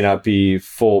who may not be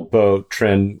full boat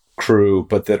trend crew,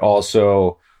 but that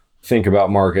also think about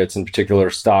markets, in particular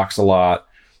stocks, a lot,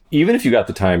 even if you got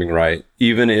the timing right,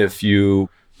 even if you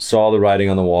saw the writing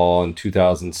on the wall in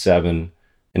 2007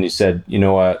 and you said, you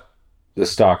know what, the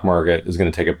stock market is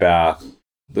going to take a bath.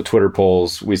 The Twitter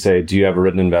polls, we say, do you have a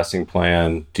written investing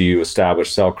plan? Do you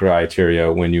establish sell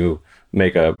criteria when you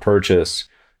make a purchase?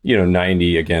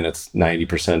 90, again, it's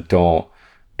 90% don't.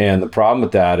 And the problem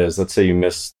with that is, let's say you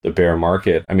miss the bear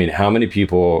market. I mean, how many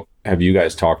people have you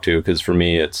guys talked to? Because for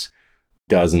me, it's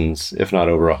dozens, if not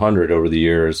over 100 over the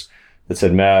years that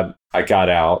said, Mab, I got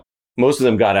out. Most of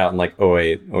them got out in like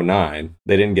 08, 09.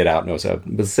 They didn't get out in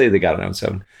 07, but say they got out in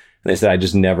 07. And they said, I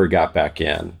just never got back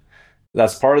in.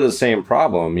 That's part of the same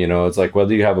problem. It's like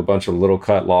whether you have a bunch of little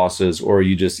cut losses or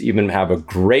you just even have a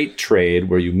great trade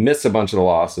where you miss a bunch of the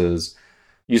losses,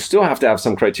 you still have to have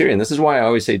some criteria. And this is why I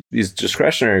always say these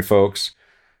discretionary folks,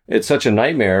 it's such a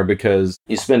nightmare because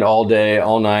you spend all day,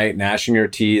 all night gnashing your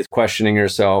teeth, questioning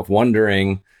yourself,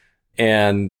 wondering.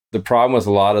 And the problem with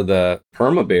a lot of the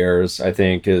perma bears, I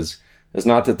think, is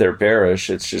not that they're bearish.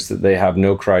 It's just that they have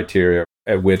no criteria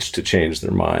at which to change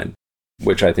their mind,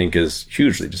 which I think is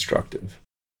hugely destructive.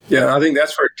 Yeah, I think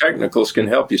that's where technicals can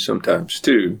help you sometimes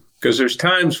too, because there's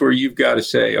times where you've got to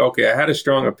say, okay, I had a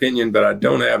strong opinion, but I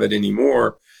don't have it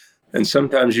anymore. And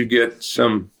sometimes you get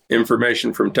some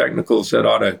information from technicals that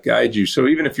ought to guide you. So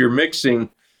even if you're mixing,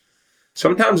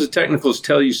 sometimes the technicals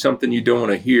tell you something you don't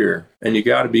want to hear, and you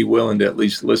got to be willing to at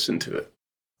least listen to it.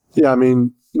 Yeah, I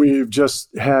mean, we've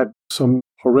just had some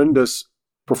horrendous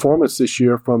performance this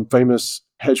year from famous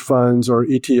hedge funds or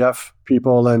ETF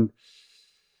people. And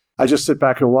I just sit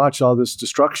back and watch all this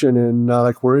destruction and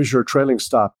where is your trailing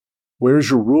stop? Where's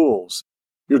your rules?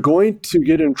 You're going to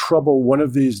get in trouble one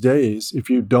of these days if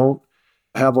you don't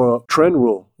have a trend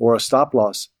rule or a stop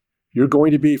loss. You're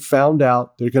going to be found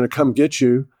out. They're going to come get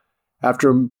you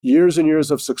after years and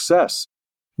years of success.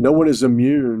 No one is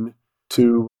immune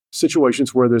to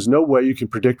situations where there's no way you can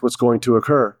predict what's going to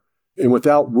occur. And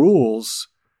without rules,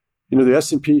 the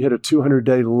S&P hit a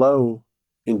 200-day low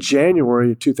in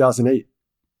January of 2008.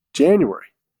 January.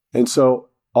 And so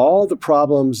all the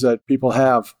problems that people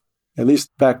have, at least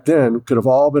back then, could have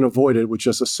all been avoided with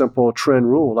just a simple trend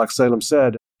rule. Like Salem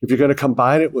said, if you're going to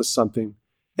combine it with something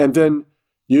and then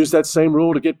use that same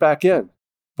rule to get back in.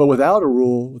 But without a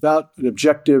rule, without an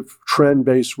objective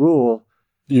trend-based rule,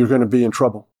 you're going to be in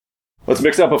trouble. Let's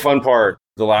mix up a fun part.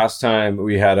 The last time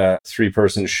we had a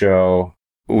 3-person show,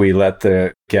 we let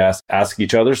the guests ask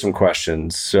each other some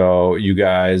questions. So you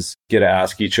guys get to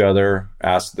ask each other,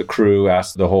 ask the crew,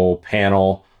 ask the whole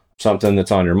panel, something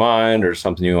that's on your mind or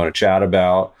something you want to chat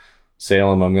about.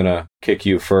 Salem, I'm going to kick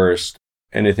you first.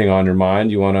 Anything on your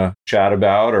mind you want to chat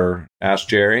about or ask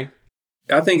Jerry?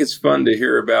 I think it's fun to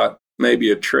hear about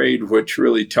maybe a trade which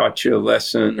really taught you a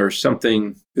lesson or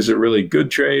something. Is it a really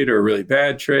good trade or a really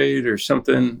bad trade or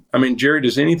something? I mean, Jerry,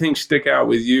 does anything stick out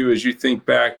with you as you think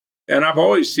back? And I've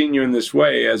always seen you in this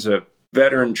way as a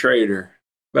veteran trader.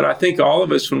 But I think all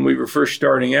of us, when we were first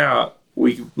starting out,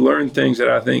 we learned things that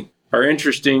I think are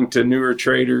interesting to newer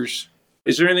traders.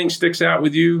 Is there anything sticks out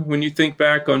with you when you think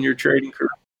back on your trading career?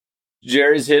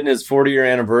 Jerry's hitting his 40-year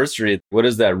anniversary. What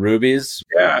is that, rubies?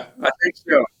 Yeah, I think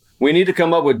so. We need to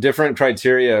come up with different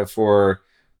criteria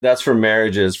that's for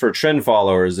marriages. For trend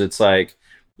followers, it's like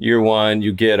year 1,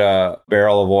 you get a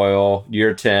barrel of oil.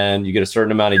 Year 10, you get a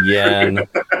certain amount of yen.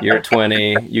 Year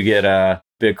 20, you get a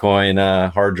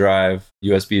Bitcoin hard drive,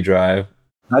 USB drive.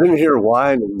 I didn't hear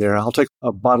wine in there. I'll take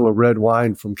a bottle of red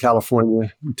wine from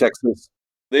California, Texas.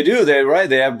 They do.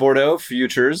 They have Bordeaux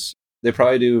futures. They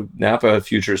probably do Napa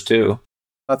futures too.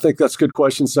 I think that's a good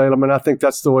question, Salem. And I think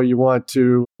that's the way you want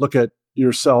to look at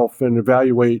yourself and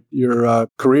evaluate your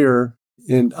career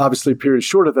in obviously periods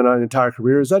shorter than an entire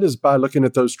career. That is by looking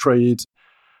at those trades.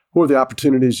 What were the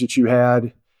opportunities that you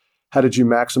had? How did you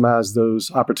maximize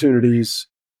those opportunities?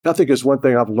 I think is one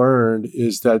thing I've learned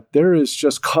is that there is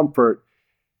just comfort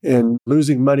in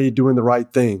losing money doing the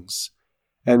right things.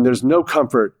 And there's no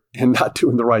comfort in not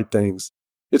doing the right things.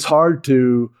 It's hard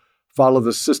to follow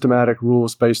the systematic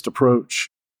rules-based approach.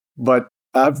 But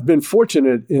I've been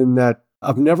fortunate in that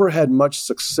I've never had much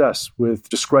success with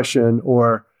discretion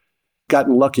or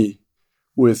gotten lucky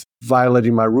with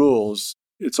violating my rules.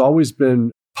 It's always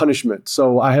been punishment.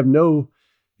 So I have no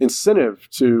incentive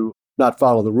to not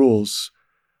follow the rules.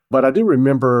 But I do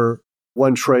remember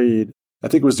one trade, I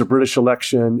think it was the British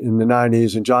election in the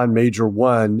 90s, and John Major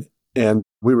won, and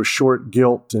we were short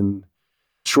gilt and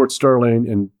short sterling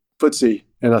and FTSE.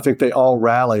 And I think they all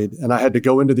rallied. And I had to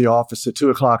go into the office at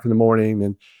 2:00 in the morning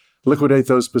and liquidate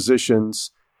those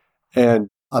positions. And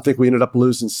I think we ended up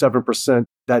losing 7%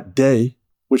 that day,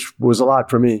 which was a lot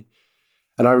for me.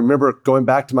 And I remember going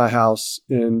back to my house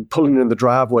and pulling in the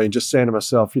driveway and just saying to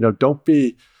myself, don't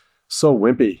be so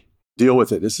wimpy. Deal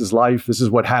with it. This is life. This is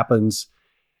what happens.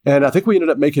 And I think we ended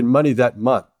up making money that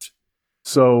month.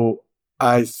 So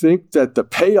I think that the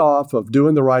payoff of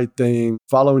doing the right thing,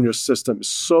 following your system is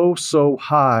so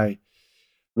high.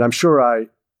 And I'm sure I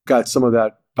got some of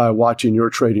that by watching your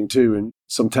trading too. And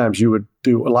sometimes you would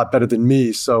do a lot better than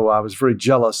me. So I was very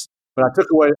jealous. But I took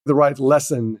away the right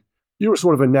lesson. You were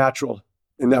sort of a natural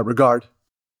in that regard.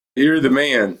 You're the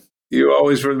man. You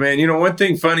always were the man. One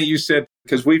thing funny you said,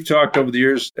 because we've talked over the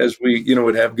years as we,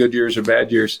 would have good years or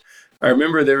bad years. I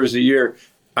remember there was a year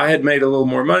I had made a little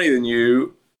more money than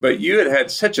you, but you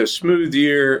had such a smooth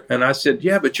year. And I said,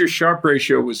 yeah, but your Sharpe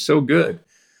ratio was so good.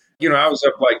 I was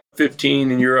up like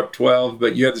 15 and you're up 12,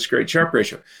 but you had this great Sharpe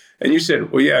ratio. And you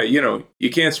said, well, yeah, you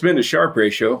can't spend a Sharpe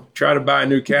ratio. Try to buy a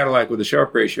new Cadillac with a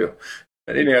Sharpe ratio.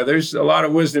 And anyhow, there's a lot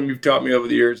of wisdom you've taught me over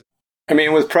the years. I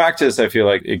mean, with practice, I feel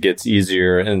like it gets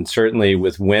easier. And certainly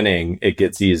with winning, it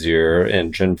gets easier.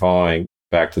 And trend following,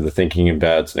 back to the thinking in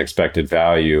bets and expected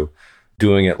value,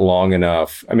 doing it long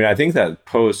enough. I mean, I think that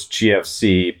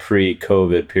post-GFC,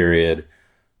 pre-COVID period,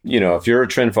 if you're a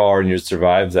trend follower and you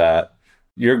survive that,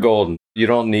 you're golden. You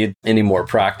don't need any more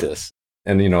practice.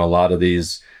 And, a lot of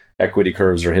these equity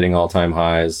curves are hitting all-time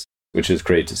highs, which is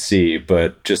great to see.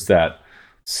 But just that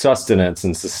sustenance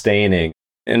and sustaining,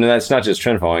 and that's not just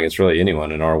trend following, it's really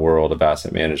anyone in our world of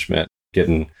asset management,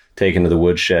 getting taken to the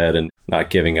woodshed and not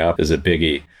giving up is a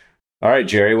biggie. All right,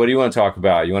 Jerry, what do you want to talk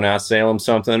about? You want to ask Salem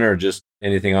something or just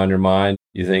anything on your mind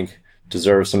you think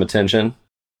deserves some attention?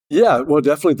 Yeah, well,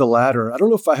 definitely the latter. I don't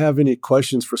know if I have any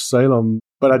questions for Salem,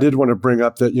 but I did want to bring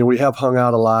up that, we have hung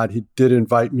out a lot. He did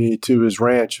invite me to his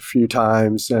ranch a few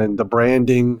times, and the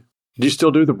branding. Do you still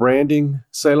do the branding,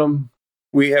 Salem?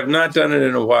 We have not done it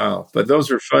in a while, but those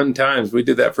are fun times. We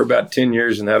did that for about 10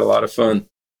 years and had a lot of fun.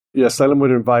 Yeah, Salem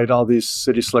would invite all these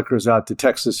city slickers out to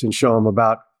Texas and show them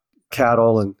about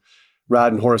cattle and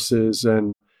riding horses.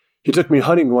 And he took me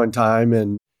hunting one time,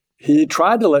 and he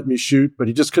tried to let me shoot, but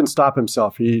he just couldn't stop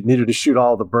himself. He needed to shoot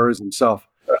all the birds himself.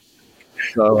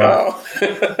 So,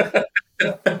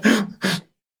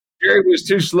 Jerry was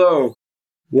too slow.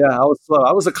 Yeah, I was slow.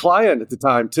 I was a client at the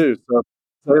time too. So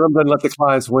Salem doesn't let the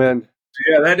clients win.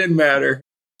 Yeah, that didn't matter.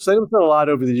 Salem's done a lot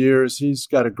over the years. He's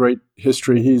got a great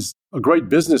history. He's a great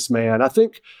businessman. I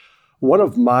think one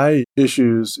of my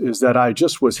issues is that I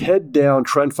just was head down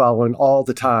trend following all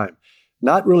the time,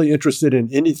 not really interested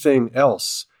in anything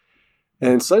else.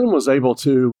 And Salem was able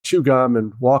to chew gum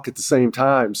and walk at the same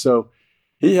time. So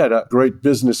he had a great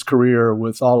business career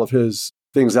with all of his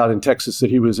things out in Texas that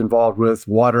he was involved with,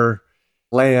 water,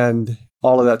 land,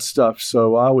 all of that stuff.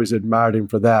 So I always admired him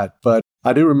for that. But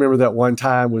I do remember that one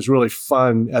time was really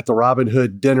fun at the Robin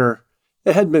Hood dinner.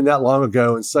 It hadn't been that long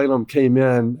ago, and Salem came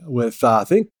in with, I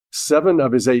think, 7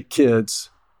 of his 8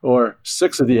 kids, or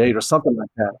 6 of the 8, or something like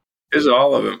that. Is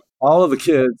all of them. All of the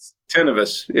kids. 10 of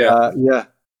us, yeah. Yeah.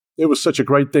 It was such a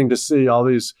great thing to see all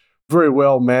these very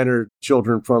well-mannered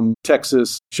children from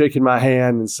Texas shaking my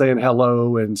hand and saying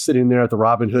hello and sitting there at the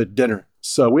Robin Hood dinner.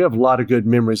 So we have a lot of good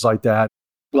memories like that,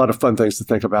 a lot of fun things to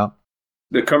think about.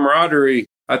 The camaraderie,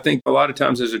 I think a lot of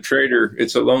times as a trader,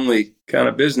 it's a lonely kind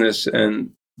of business,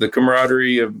 and the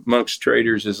camaraderie amongst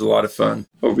traders is a lot of fun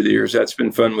over the years. That's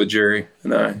been fun with Jerry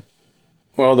and I.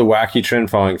 Well, the wacky trend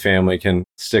following family can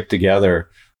stick together.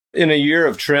 In a year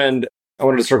of trend, I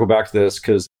wanted to circle back to this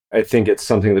because I think it's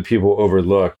something that people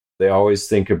overlook. They always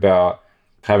think about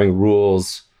having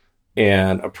rules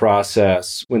and a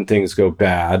process when things go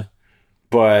bad.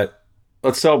 But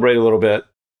let's celebrate a little bit.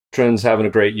 Trend's having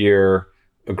a great year,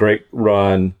 a great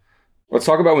run. Let's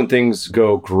talk about when things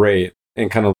go great and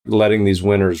kind of letting these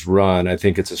winners run. I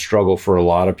think it's a struggle for a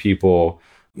lot of people.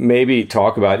 Maybe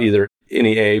talk about either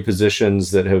any A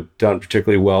positions that have done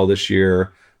particularly well this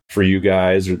year for you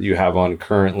guys or that you have on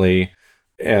currently.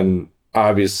 And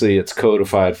obviously it's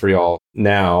codified for y'all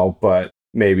now, but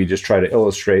maybe just try to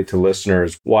illustrate to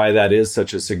listeners why that is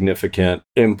such a significant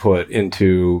input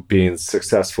into being a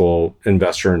successful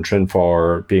investor and trend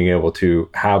follower, being able to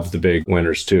have the big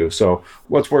winners too. So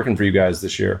what's working for you guys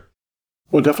this year?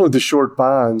 Well, definitely the short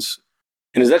bonds.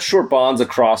 And is that short bonds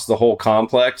across the whole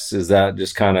complex? Is that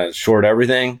just kind of short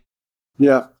everything?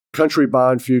 Yeah. Country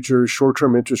bond futures,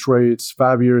 short-term interest rates,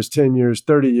 5 years, 10 years,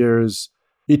 30 years,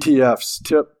 ETFs,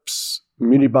 TIPS,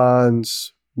 muni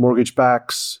bonds, mortgage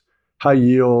backs, high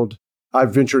yield.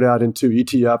 I've ventured out into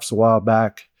ETFs a while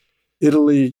back.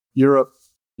 Italy, Europe,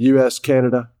 US,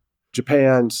 Canada,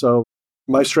 Japan. So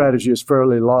my strategy is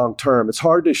fairly long-term. It's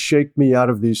hard to shake me out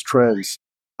of these trends.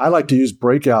 I like to use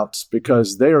breakouts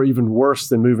because they are even worse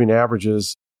than moving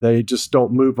averages. They just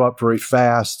don't move up very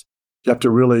fast. You have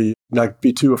to really not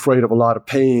be too afraid of a lot of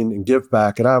pain and give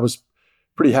back. And I was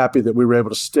pretty happy that we were able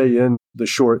to stay in the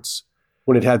shorts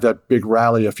when it had that big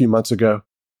rally a few months ago.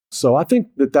 So I think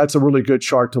that that's a really good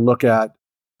chart to look at.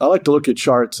 I like to look at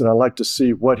charts and I like to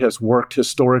see what has worked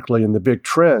historically in the big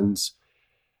trends.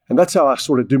 And that's how I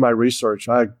sort of do my research.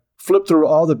 I flip through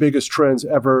all the biggest trends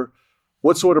ever.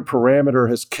 What sort of parameter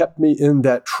has kept me in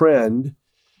that trend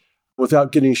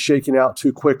without getting shaken out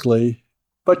too quickly?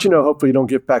 But, hopefully you don't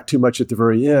get back too much at the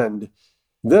very end.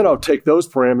 Then I'll take those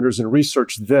parameters and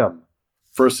research them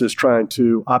versus trying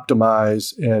to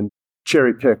optimize and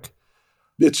cherry pick.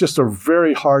 It's just a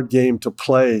very hard game to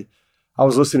play. I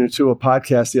was listening to a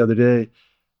podcast the other day,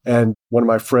 and one of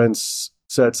my friends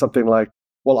said something like,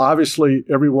 well, obviously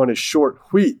everyone is short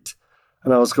wheat.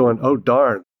 And I was going, oh,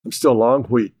 darn, I'm still long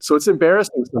wheat. So it's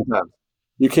embarrassing sometimes.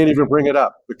 You can't even bring it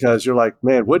up because you're like,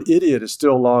 man, what idiot is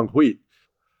still long wheat?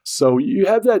 So you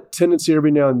have that tendency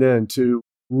every now and then to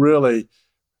really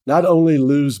not only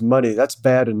lose money, that's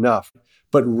bad enough,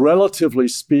 but relatively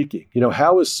speaking,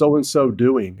 how is so-and-so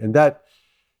doing? And that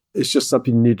is just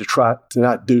something you need to try to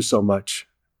not do so much.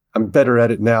 I'm better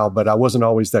at it now, but I wasn't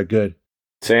always that good.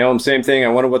 Salem, same thing. I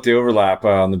wonder what the overlap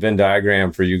on the Venn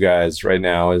diagram for you guys right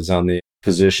now is on the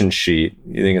position sheet.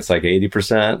 You think it's like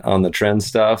 80% on the trend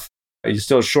stuff? Are you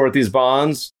still short these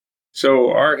bonds?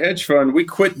 So our hedge fund, we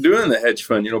quit doing the hedge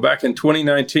fund. Back in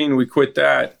 2019, we quit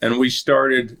that and we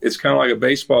started, it's kind of like a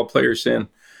baseball player saying,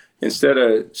 instead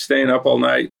of staying up all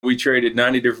night, we traded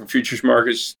 90 different futures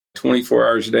markets, 24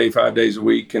 hours a day, 5 days a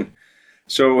week. And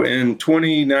so in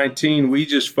 2019, we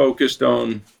just focused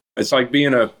on, it's like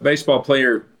being a baseball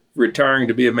player, retiring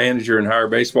to be a manager and hire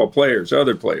baseball players,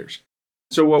 other players.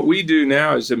 So what we do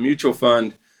now is a mutual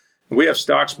fund. We have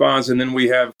stocks, bonds, and then we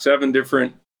have 7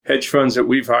 different hedge funds that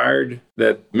we've hired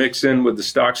that mix in with the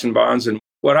stocks and bonds. And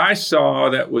what I saw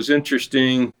that was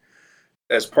interesting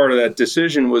as part of that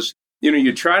decision was,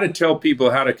 you try to tell people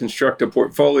how to construct a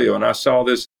portfolio. And I saw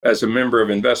this as a member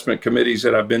of investment committees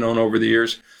that I've been on over the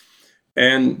years.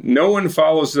 And no one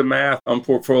follows the math on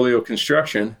portfolio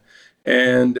construction.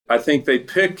 And I think they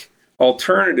pick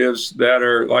alternatives that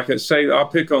are, like I say, I'll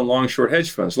pick on long-short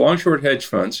hedge funds. Long-short hedge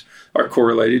funds are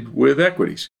correlated with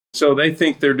equities. So they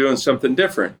think they're doing something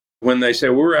different when they say,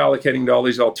 we're allocating to all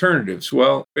these alternatives.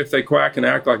 Well, if they quack and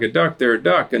act like a duck, they're a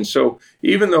duck. And so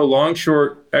even though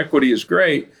long-short equity is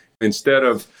great, instead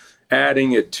of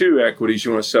adding it to equities,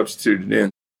 you want to substitute it in.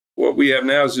 What we have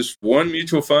now is just one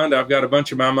mutual fund. I've got a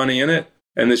bunch of my money in it.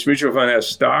 And this mutual fund has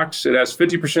stocks. It has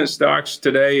 50% stocks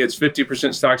today. It's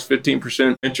 50% stocks,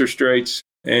 15% interest rates,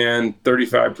 and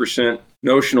 35%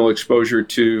 notional exposure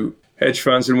to hedge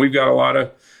funds. And we've got a lot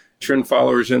of trend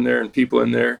followers in there and people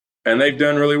in there, and they've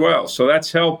done really well. So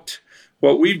that's helped.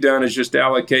 What we've done is just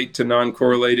allocate to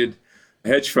non-correlated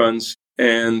hedge funds,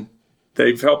 and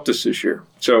they've helped us this year.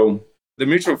 So the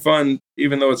mutual fund,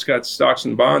 even though it's got stocks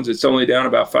and bonds, it's only down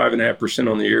about 5.5%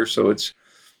 on the year. So it's,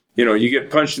 you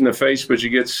get punched in the face, but you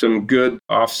get some good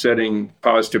offsetting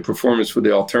positive performance with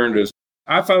the alternatives.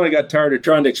 I finally got tired of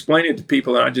trying to explain it to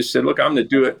people, and I just said, look, I'm going to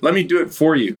do it. Let me do it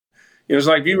for you. It was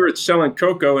like you were selling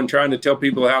cocoa and trying to tell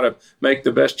people how to make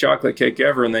the best chocolate cake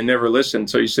ever, and they never listened.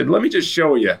 So you said, let me just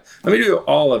show you. Let me do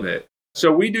all of it. So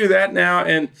we do that now.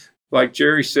 And like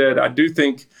Jerry said, I do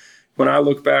think when I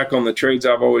look back on the trades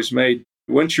I've always made,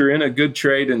 once you're in a good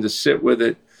trade and to sit with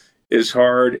it is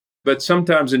hard. But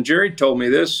sometimes, and Jerry told me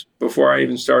this before I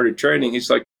even started trading, he's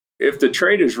like, if the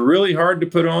trade is really hard to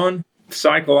put on,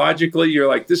 psychologically, you're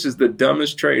like, this is the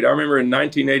dumbest trade. I remember in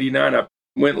 1989, I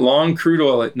went long crude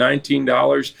oil at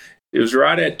 $19. It was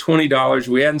right at $20.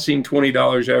 We hadn't seen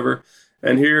 $20 ever.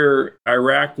 And here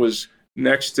Iraq was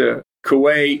next to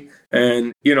Kuwait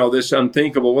and, this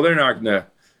unthinkable, well, they're not going to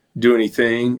do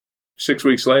anything. 6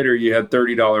 weeks later, you had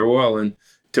 $30 oil. And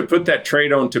to put that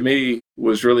trade on, to me,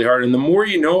 was really hard. And the more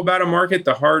you know about a market,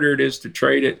 the harder it is to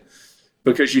trade it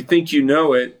because you think you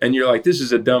know it and you're like, this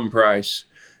is a dumb price.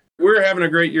 We're having a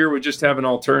great year with just having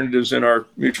alternatives in our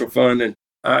mutual fund, and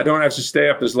I don't have to stay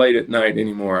up as late at night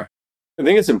anymore. I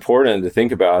think it's important to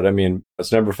think about.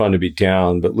 It's never fun to be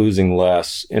down, but losing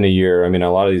less in a year. A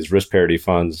lot of these risk parity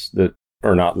funds that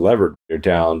are not levered, they're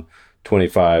down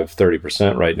 25,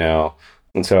 30% right now.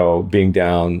 And so being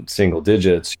down single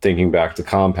digits, thinking back to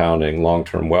compounding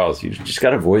long-term wealth, you just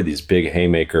got to avoid these big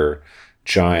haymaker,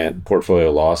 giant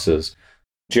portfolio losses.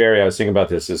 Jerry, I was thinking about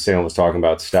this as Salem was talking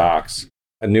about stocks.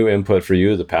 A new input for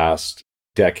you the past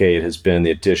decade has been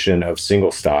the addition of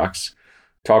single stocks.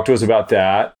 Talk to us about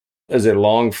that. Is it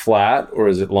long flat or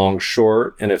is it long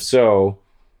short? And if so,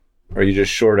 are you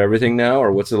just short everything now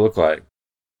or what's it look like?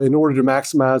 In order to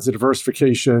maximize the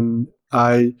diversification,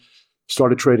 I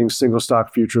started trading single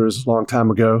stock futures a long time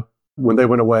ago. When they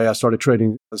went away, I started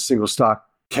trading single stock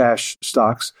cash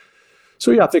stocks. So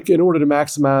yeah, I think in order to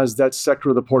maximize that sector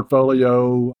of the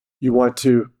portfolio, you want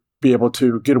to be able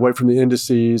to get away from the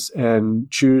indices and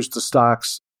choose the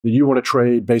stocks that you want to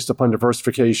trade based upon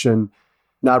diversification,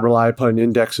 not rely upon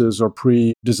indexes or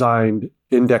pre-designed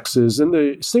indexes. And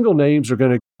the single names are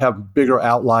going to have bigger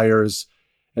outliers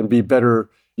and be better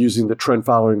using the trend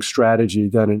following strategy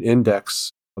than an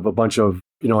index of a bunch of,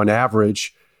 an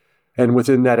average. And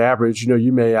within that average,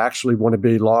 you may actually want to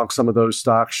be long some of those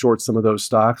stocks, short some of those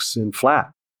stocks, and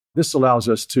flat. This allows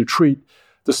us to treat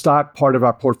the stock part of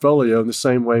our portfolio in the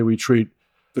same way we treat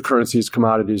the currencies,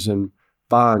 commodities, and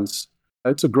bonds.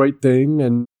 It's a great thing,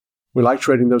 and we like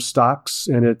trading those stocks,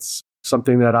 and it's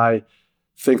something that I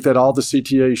think that all the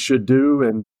CTAs should do,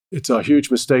 and it's a huge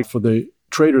mistake for the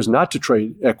traders not to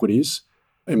trade equities.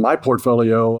 In my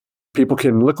portfolio, people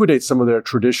can liquidate some of their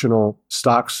traditional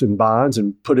stocks and bonds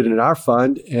and put it in our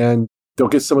fund, and they'll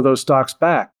get some of those stocks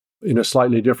back in a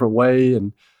slightly different way.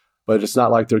 But it's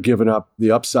not like they're giving up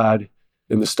the upside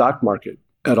in the stock market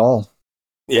at all.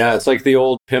 Yeah, it's like the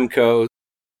old PIMCO.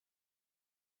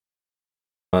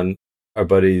 On our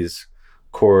buddies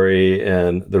Corey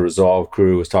and the Resolve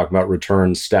crew was talking about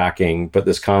return stacking, but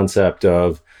this concept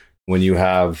of when you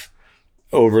have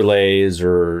overlays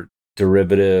or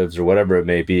derivatives or whatever it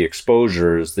may be,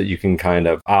 exposures, that you can kind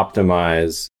of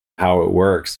optimize how it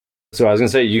works. So I was going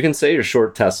to say, you can say you're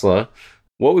short Tesla.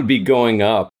 What would be going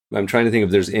up? I'm trying to think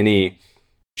if there's any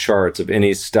charts of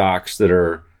any stocks that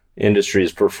are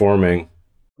industries performing.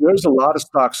 There's a lot of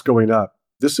stocks going up.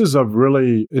 This is a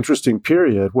really interesting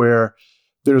period where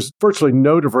there's virtually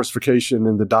no diversification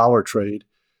in the dollar trade,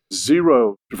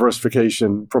 zero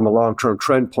diversification from a long-term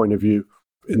trend point of view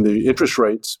in the interest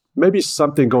rates, maybe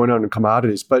something going on in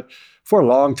commodities. But for a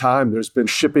long time, there's been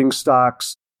shipping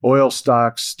stocks, oil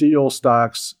stocks, steel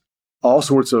stocks, all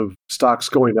sorts of stocks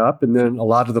going up. And then a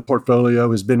lot of the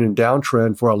portfolio has been in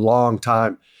downtrend for a long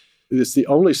time. It's the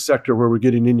only sector where we're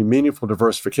getting any meaningful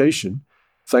diversification.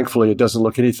 Thankfully, it doesn't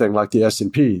look anything like the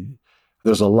S&P.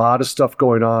 There's a lot of stuff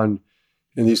going on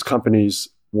in these companies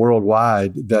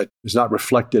worldwide that is not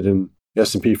reflected in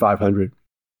S&P 500.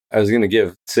 I was going to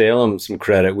give Salem some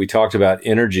credit. We talked about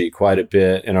energy quite a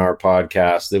bit in our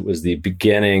podcast. It was the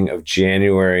beginning of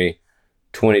January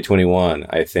 2021,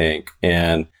 I think.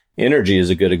 And energy is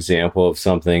a good example of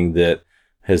something that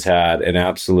has had an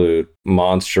absolute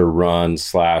monster run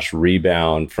 /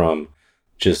 rebound from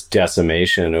just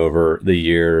decimation over the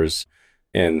years.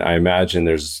 And I imagine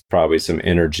there's probably some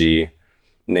energy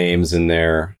names in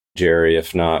there, Jerry,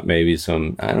 if not maybe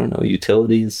some,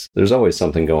 utilities. There's always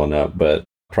something going up, but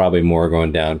probably more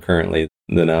going down currently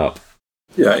than up.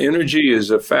 Yeah, energy is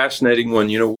a fascinating one.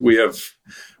 We have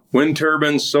wind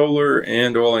turbines, solar,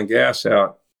 and oil and gas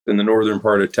out in the northern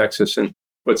part of Texas. And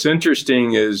what's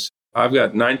interesting is I've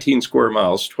got 19 square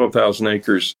miles, 12,000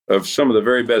 acres of some of the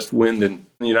very best wind in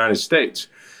the United States.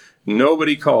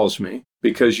 Nobody calls me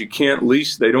because you can't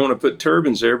lease. They don't want to put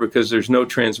turbines there because there's no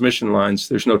transmission lines.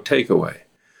 There's no takeaway.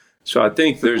 So I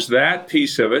think there's that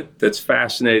piece of it that's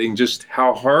fascinating, just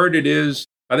how hard it is.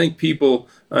 I think people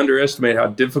underestimate how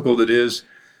difficult it is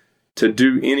to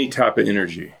do any type of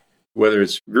energy, whether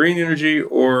it's green energy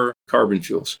or carbon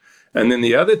fuels. And then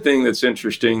the other thing that's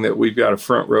interesting that we've got a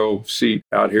front row seat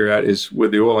out here at is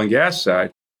with the oil and gas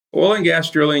side. Oil and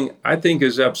gas drilling, I think,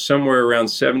 is up somewhere around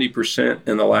 70%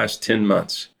 in the last 10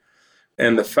 months.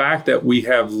 And the fact that we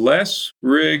have less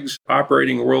rigs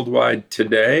operating worldwide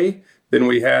today than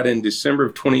we had in December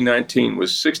of 2019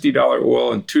 was $60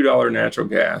 oil and $2 natural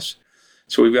gas.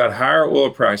 So we've got higher oil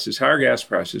prices, higher gas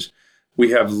prices.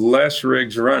 We have less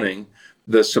rigs running.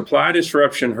 The supply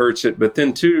disruption hurts it. But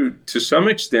then, too, to some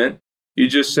extent, you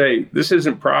just say, this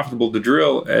isn't profitable to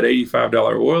drill at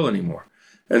 $85 oil anymore.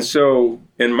 And so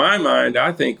in my mind,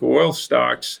 I think oil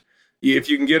stocks, if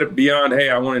you can get it beyond, hey,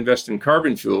 I want to invest in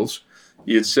carbon fuels,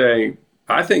 you'd say,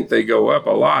 I think they go up a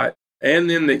lot. And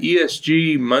then the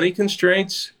ESG money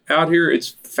constraints out here, it's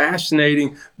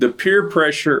fascinating. The peer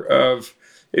pressure of,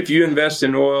 if you invest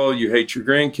in oil, you hate your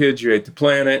grandkids, you hate the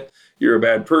planet, you're a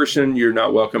bad person, you're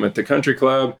not welcome at the country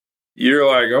club. You're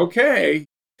like, okay,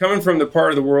 coming from the part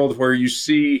of the world where you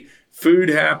see food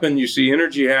happen, you see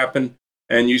energy happen,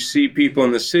 and you see people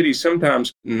in the city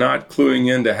sometimes not cluing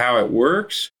into how it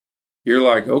works, you're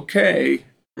like, okay,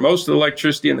 most of the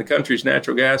electricity in the country is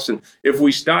natural gas. And if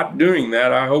we stop doing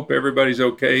that, I hope everybody's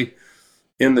okay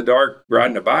in the dark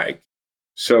riding a bike.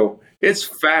 So it's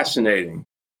fascinating.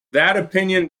 That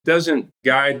opinion doesn't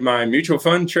guide my mutual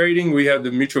fund trading. We have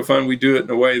the mutual fund. We do it in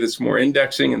a way that's more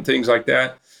indexing and things like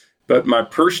that. But my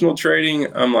personal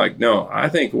trading, I'm like, no, I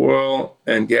think oil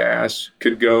and gas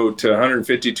could go to $150,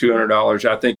 $200.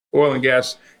 I think oil and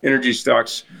gas energy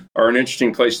stocks are an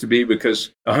interesting place to be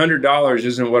because $100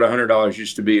 isn't what $100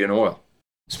 used to be in oil.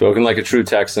 Spoken like a true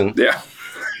Texan. Yeah.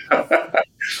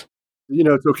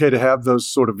 It's okay to have those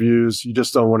sort of views. You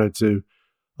just don't want it to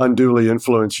unduly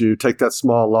influence you. Take that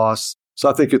small loss. So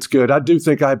I think it's good. I do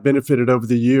think I benefited over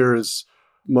the years,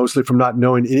 mostly from not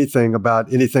knowing anything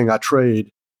about anything I trade.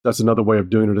 That's another way of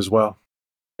doing it as well.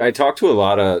 I talk to a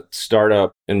lot of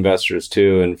startup investors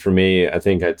too. And for me, I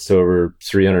think it's over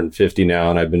 350 now.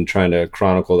 And I've been trying to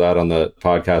chronicle that on the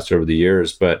podcast over the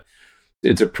years. But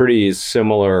it's a pretty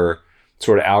similar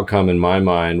sort of outcome in my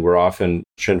mind. We're often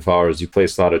trend followers. You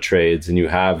place a lot of trades and you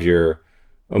have your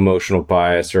emotional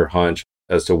bias or hunch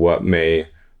as to what may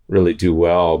really do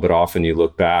well. But often you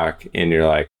look back and you're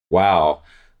like, wow,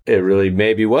 it really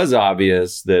maybe was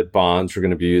obvious that bonds were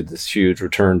going to be this huge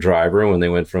return driver when they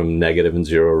went from negative and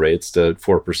zero rates to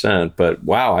 4%. But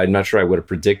wow, I'm not sure I would have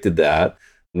predicted that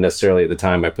necessarily at the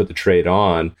time I put the trade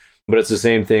on. But it's the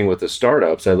same thing with the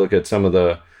startups. I look at some of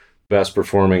the best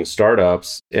performing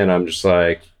startups and I'm just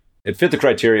like, it fit the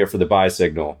criteria for the buy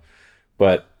signal.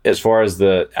 But as far as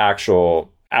the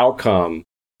actual outcome,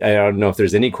 I don't know if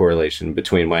there's any correlation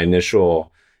between my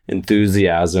initial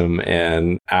enthusiasm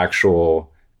and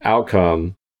actual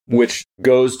outcome, which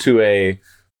goes to a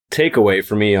takeaway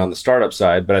for me on the startup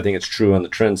side, but I think it's true on the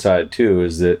trend side too,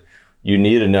 is that you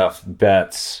need enough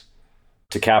bets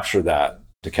to capture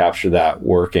that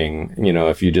working.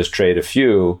 If you just trade a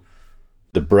few,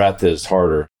 the breadth is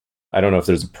harder. I don't know if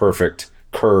there's a perfect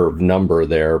curve number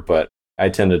there, but I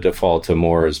tend to default to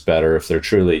more is better if they're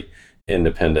truly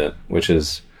independent, which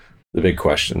is the big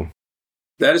question.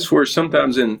 That is where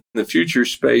sometimes in the future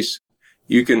space,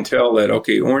 you can tell that,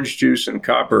 okay, orange juice and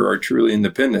copper are truly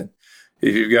independent.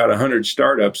 If you've got 100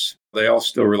 startups, they all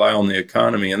still rely on the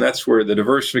economy. And that's where the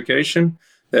diversification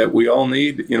that we all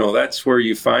need, that's where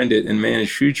you find it in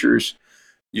managed futures.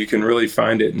 You can really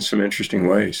find it in some interesting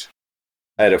ways.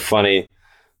 I had a funny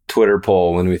Twitter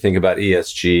poll when we think about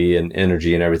ESG and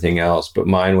energy and everything else, but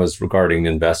mine was regarding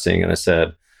investing. And I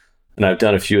said, and I've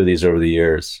done a few of these over the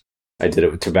years. I did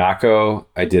it with tobacco,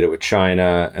 I did it with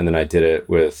China, and then I did it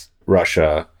with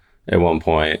Russia at one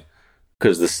point,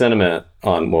 because the sentiment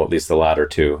on, well, at least the latter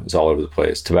two is all over the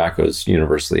place. Tobacco is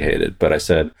universally hated. But I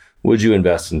said, would you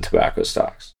invest in tobacco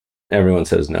stocks? Everyone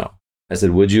says no. I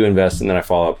said, would you invest? And then I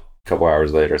follow up a couple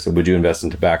hours later. I said, would you invest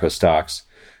in tobacco stocks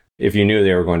if you knew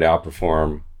they were going to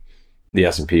outperform the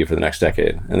S&P for the next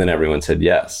decade? And then everyone said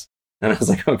yes. And I was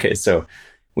like, okay, so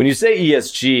when you say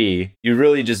ESG, you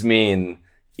really just mean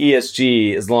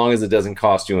ESG as long as it doesn't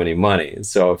cost you any money.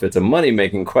 So if it's a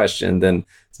money-making question, then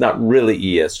it's not really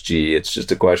ESG. It's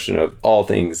just a question of all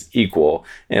things equal.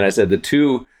 And I said the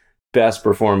two best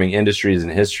performing industries in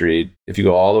history, if you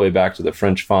go all the way back to the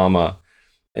French Pharma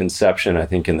inception, I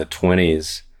think in the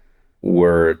 20s,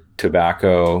 were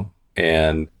tobacco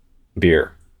and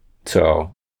beer.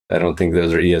 So I don't think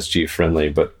those are ESG friendly,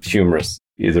 but humorous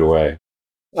either way.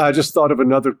 I just thought of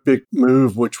another big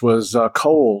move, which was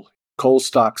coal. Coal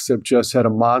stocks have just had a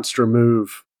monster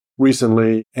move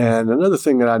recently. And another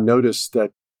thing that I noticed,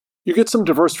 that you get some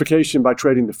diversification by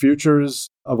trading the futures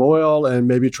of oil and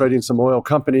maybe trading some oil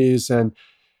companies, and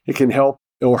it can help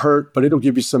or hurt, but it'll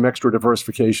give you some extra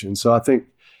diversification. So I think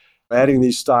adding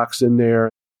these stocks in there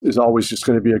is always just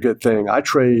going to be a good thing. I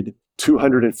trade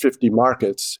 250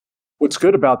 markets. What's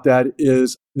good about that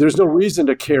is there's no reason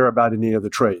to care about any of the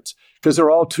trades because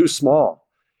they're all too small.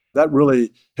 That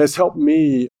really has helped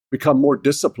me become more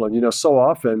disciplined. So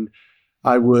often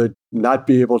I would not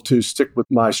be able to stick with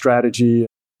my strategy.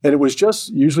 And it was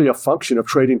just usually a function of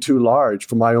trading too large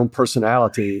for my own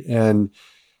personality. And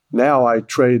now I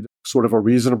trade sort of a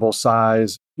reasonable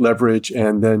size leverage.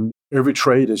 And then every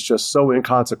trade is just so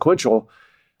inconsequential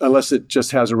unless it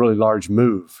just has a really large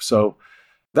move. So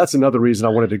that's another reason I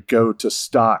wanted to go to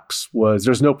stocks, was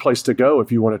there's no place to go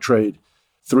if you want to trade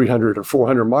 300 or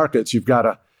 400 markets. You've got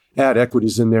to add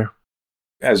equities in there.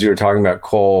 As you were talking about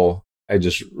coal, I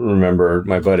just remember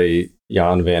my buddy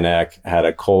Jan Van Eck had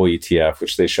a coal ETF,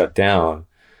 which they shut down.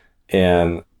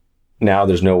 And now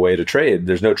there's no way to trade.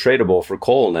 There's no tradable for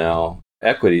coal now,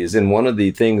 equities. And one of the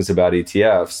things about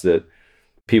ETFs that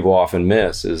people often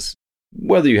miss is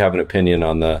whether you have an opinion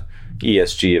on the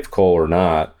ESG of coal or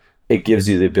not, it gives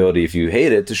you the ability, if you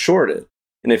hate it, to short it.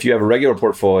 And if you have a regular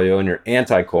portfolio and you're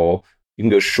anti-coal, you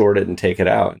can go short it and take it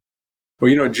out.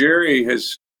 Well, Jerry,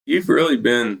 you've really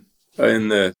been in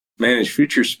the managed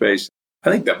future space,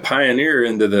 I think the pioneer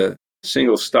into the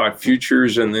single stock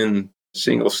futures and then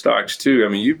single stocks too. I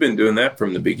mean, you've been doing that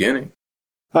from the beginning.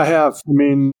 I have.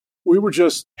 we were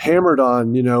just hammered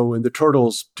on, in the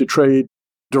turtles to trade.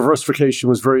 Diversification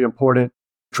was very important.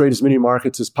 Trade as many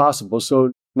markets as possible.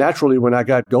 So naturally, when I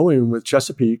got going with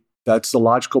Chesapeake, that's the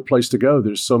logical place to go.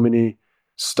 There's so many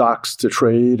stocks to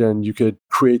trade, and you could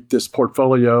create this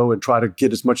portfolio and try to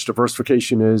get as much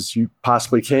diversification as you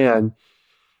possibly can.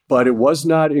 But it was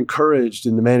not encouraged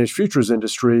in the managed futures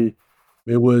industry.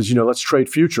 It was, let's trade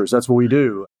futures. That's what we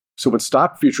do. So when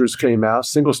stock futures came out,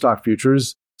 single stock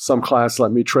futures, some clients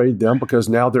let me trade them because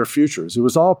now they're futures. It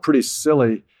was all pretty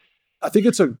silly. I think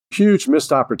it's a huge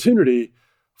missed opportunity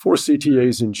for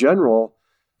CTAs in general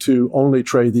to only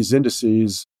trade these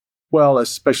indices. Well,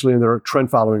 especially in their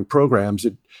trend following programs,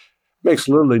 it makes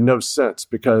literally no sense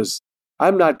because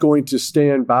I'm not going to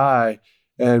stand by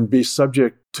and be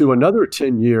subject to another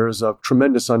 10 years of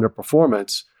tremendous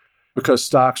underperformance because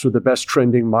stocks are the best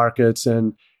trending markets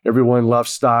and everyone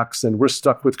loves stocks and we're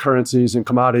stuck with currencies and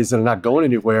commodities that are not going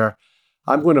anywhere.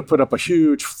 I'm going to put up a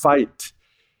huge fight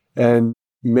and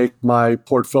make my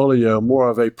portfolio more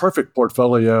of a perfect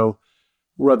portfolio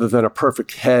rather than a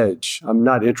perfect hedge. I'm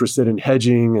not interested in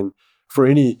hedging, and for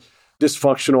any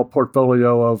dysfunctional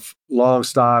portfolio of long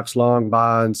stocks, long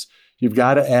bonds, you've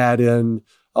got to add in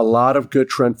a lot of good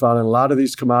trend following, a lot of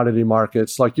these commodity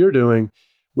markets like you're doing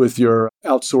with your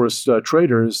outsourced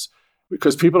traders,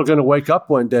 because people are going to wake up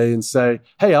one day and say,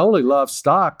 hey, I only love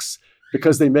stocks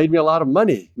because they made me a lot of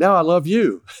money. Now I love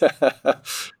you.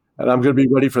 And I'm going to be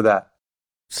ready for that.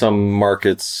 Some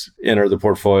markets enter the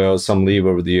portfolio, some leave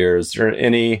over the years. Is there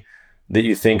any that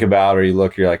you think about or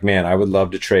you're like, man, I would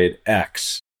love to trade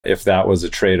X if that was a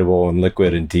tradable and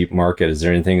liquid and deep market? Is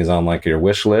there anything is on like your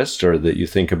wish list or that you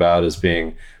think about as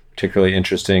being particularly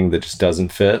interesting that just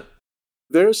doesn't fit?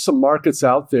 There's some markets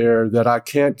out there that I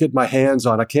can't get my hands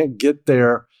on. I can't get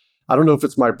there. I don't know if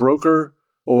it's my broker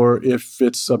or if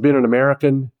it's being an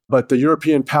American, but the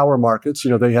European power markets,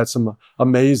 they had some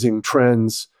amazing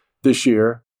trends this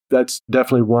year. That's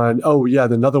definitely one. Oh, yeah.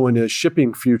 Another one is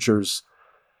shipping futures.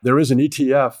 There is an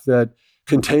ETF that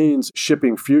contains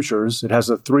shipping futures. It has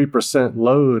a 3%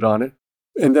 load on it.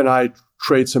 And then I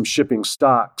trade some shipping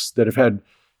stocks that have had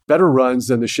better runs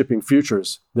than the shipping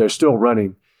futures. They're still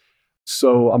running.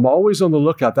 So I'm always on the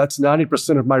lookout. That's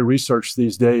 90% of my research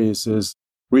these days is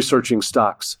researching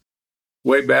stocks.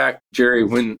 Way back, Jerry,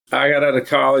 when I got out of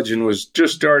college and was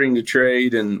just starting to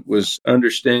trade and was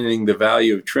understanding the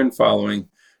value of trend following,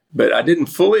 but I didn't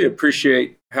fully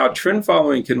appreciate how trend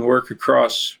following can work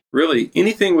across really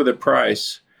anything with a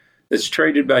price that's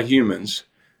traded by humans,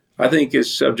 I think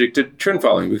is subject to trend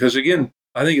following. Because again,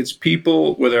 I think it's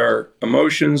people with our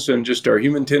emotions and just our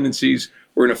human tendencies.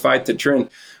 We're going to fight the trend.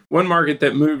 One market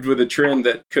that moved with a trend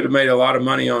that could have made a lot of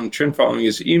money on trend following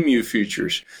is emu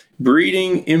futures.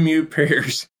 Breeding emu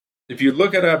pairs. If you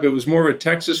look it up, it was more of a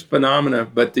Texas phenomena,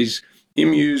 but these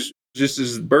emus, just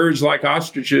as birds like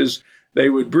ostriches, they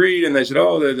would breed and they said,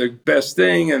 oh, they're the best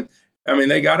thing. And I mean,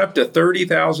 they got up to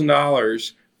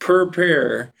 $30,000 per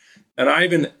pair. And I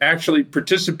even actually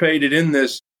participated in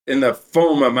this in the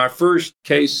FOMA, my first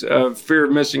case of fear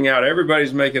of missing out.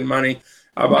 Everybody's making money.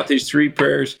 I bought these 3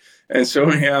 pairs. And so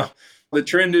anyhow, the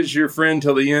trend is your friend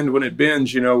till the end when it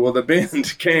bends, well, the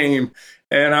bend came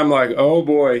and I'm like, oh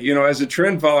boy, as a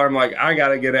trend follower, I'm like, I got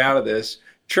to get out of this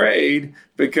trade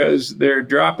because they're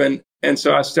dropping. And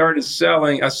so I started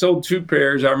selling. I sold 2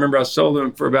 pairs. I remember I sold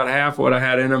them for about half what I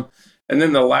had in them. And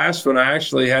then the last one, I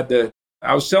actually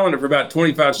I was selling it for about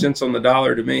 25 cents on the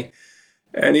dollar to me.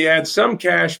 And he had some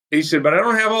cash. He said, but I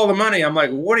don't have all the money. I'm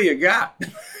like, what do you got?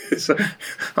 So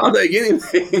I'll take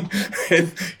anything.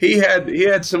 And he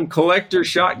had some collector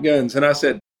shotguns. And I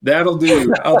said, that'll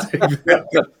do. I'll take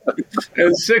that.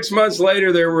 And 6 months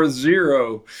later, there were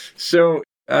 0. So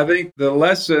I think the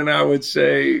lesson I would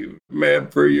say,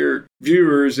 Matt, for your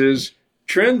viewers is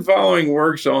trend following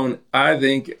works on, I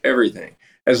think, everything.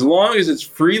 As long as it's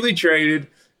freely traded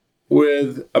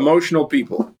with emotional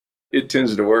people, it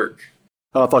tends to work.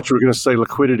 I thought you were going to say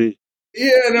liquidity.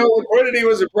 Yeah, no, liquidity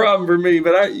was a problem for me,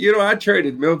 but I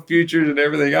traded milk futures and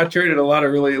everything. I traded a lot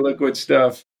of really liquid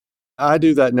stuff. I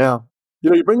do that now.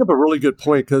 You bring up a really good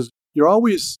point because you're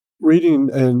always reading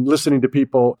and listening to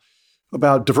people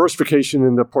about diversification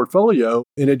in the portfolio,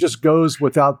 and it just goes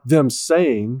without them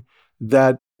saying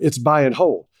that it's buy and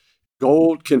hold.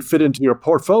 Gold can fit into your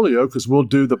portfolio because we'll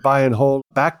do the buy and hold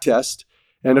back test.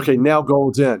 And okay, now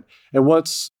gold's in. And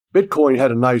once Bitcoin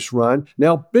had a nice run,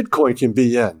 now Bitcoin can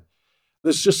be in.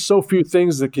 There's just so few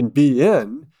things that can be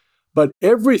in, but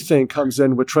everything comes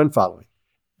in with trend following.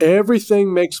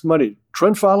 Everything makes money.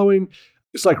 Trend following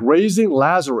is like raising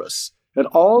Lazarus. And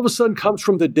all of a sudden comes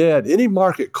from the dead. Any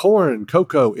market, corn,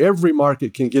 cocoa, every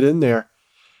market can get in there.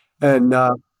 And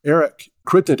Eric,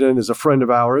 Crittenden is a friend of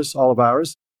ours, all of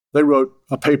ours. They wrote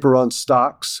a paper on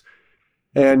stocks,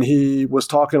 and he was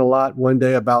talking a lot one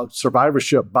day about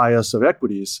survivorship bias of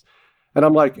equities. And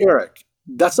I'm like, Eric,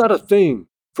 that's not a thing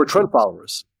for trend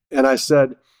followers. And I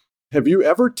said, have you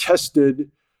ever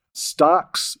tested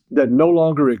stocks that no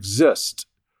longer exist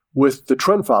with the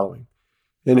trend following?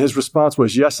 And his response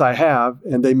was, yes, I have.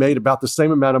 And they made about the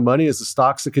same amount of money as the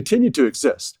stocks that continue to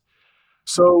exist.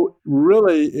 So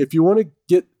really, if you want to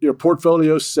get your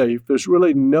portfolio safe, there's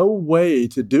really no way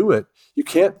to do it. You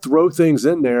can't throw things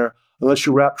in there unless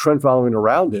you wrap trend following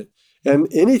around it. And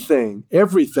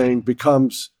everything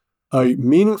becomes a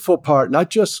meaningful part, not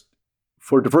just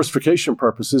for diversification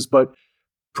purposes, but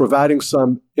providing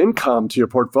some income to your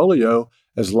portfolio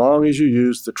as long as you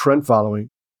use the trend following.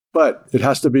 But it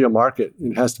has to be a market.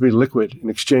 It has to be liquid and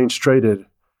exchange traded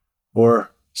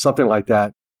or something like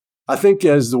that. I think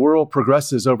as the world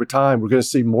progresses over time, we're going to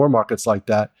see more markets like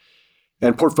that.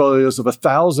 And portfolios of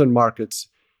 1,000 markets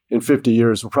in 50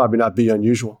 years will probably not be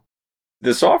unusual.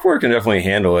 The software can definitely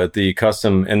handle it. The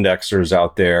custom indexers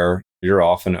out there, you're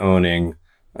often owning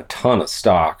a ton of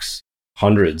stocks,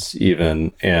 hundreds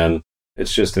even, and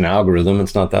it's just an algorithm.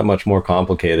 It's not that much more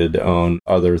complicated to own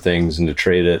other things and to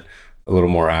trade it a little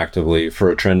more actively for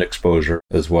a trend exposure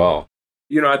as well.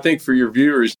 I think for your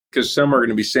viewers, because some are going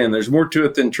to be saying there's more to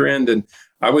it than trend. And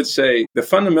I would say the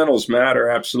fundamentals matter,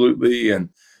 absolutely. And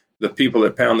the people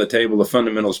that pound the table, the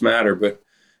fundamentals matter. But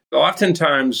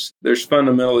oftentimes there's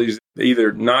fundamentals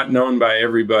either not known by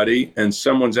everybody and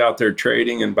someone's out there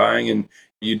trading and buying and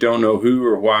you don't know who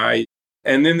or why.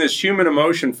 And then this human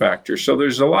emotion factor. So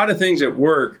there's a lot of things at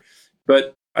work.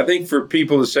 But I think for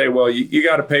people to say, well, you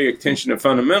got to pay attention to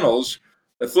fundamentals.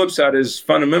 The flip side is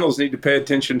fundamentals need to pay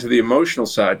attention to the emotional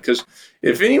side, because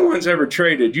if anyone's ever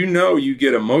traded, you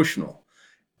get emotional.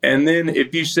 And then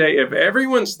if you say, if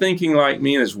everyone's thinking like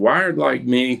me and is wired like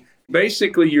me,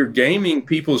 basically you're gaming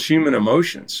people's human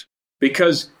emotions.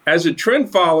 Because as a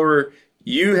trend follower,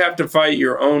 you have to fight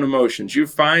your own emotions. You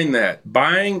find that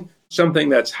buying something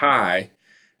that's high,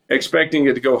 expecting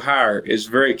it to go higher is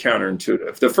very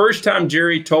counterintuitive. The first time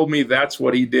Jerry told me that's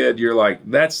what he did, you're like,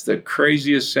 that's the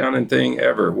craziest sounding thing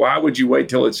ever. Why would you wait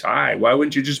till it's high? Why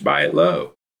wouldn't you just buy it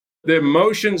low? The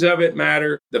emotions of it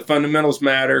matter. The fundamentals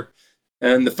matter.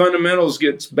 And the fundamentals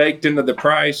gets baked into the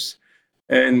price.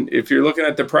 And if you're looking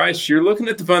at the price, you're looking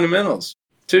at the fundamentals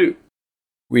too.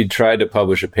 We tried to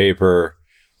publish a paper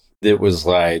that was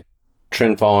like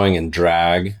trend following and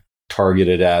drag,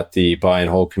 targeted at the buy and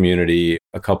hold community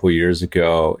a couple years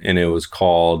ago. And it was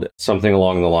called something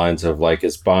along the lines of like,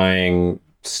 is buying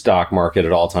stock market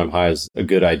at all-time highs a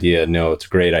good idea? No, it's a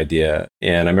great idea.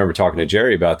 And I remember talking to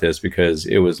Jerry about this because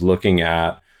it was looking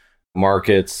at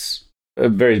markets, a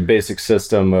very basic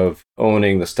system of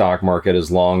owning the stock market as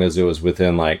long as it was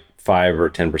within like 5 or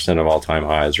 10% of all-time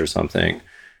highs or something.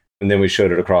 And then we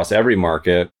showed it across every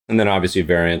market. And then obviously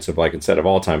variants of like, instead of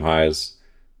all-time highs,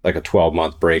 like a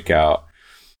 12-month breakout.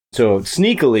 So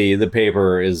sneakily, the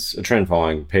paper is a trend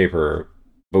following paper,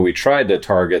 but we tried to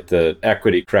target the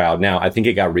equity crowd. Now, I think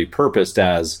it got repurposed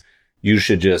as you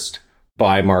should just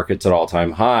buy markets at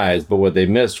all-time highs. But what they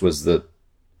missed was the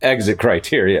exit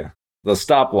criteria, the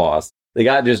stop loss. They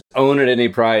got just own at any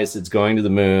price. It's going to the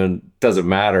moon. Doesn't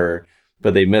matter.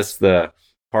 But they missed the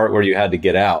part where you had to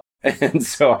get out. And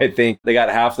so I think they got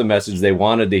half the message they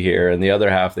wanted to hear and the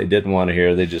other half they didn't want to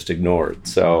hear, they just ignored.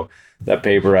 So that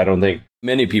paper, I don't think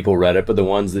many people read it, but the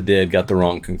ones that did got the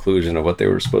wrong conclusion of what they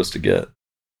were supposed to get.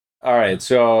 All right.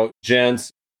 So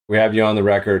gents, we have you on the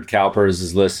record. CalPERS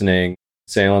is listening.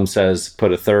 Salem says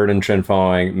put a third in trend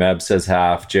following. Meb says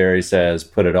half. Jerry says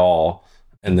put it all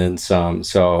and then some.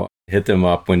 So hit them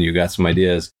up when you got some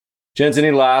ideas. Gents,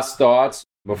 any last thoughts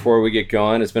before we get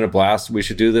going? It's been a blast. We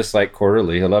should do this like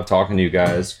quarterly. I love talking to you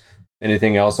guys.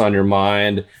 Anything else on your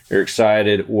mind you're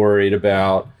excited, worried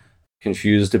about,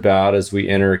 confused about as we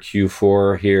enter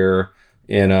Q4 here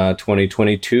in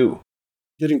 2022?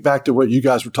 Getting back to what you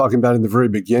guys were talking about in the very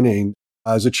beginning,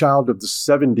 as a child of the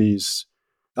 70s,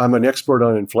 I'm an expert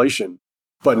on inflation,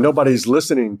 but nobody's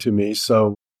listening to me.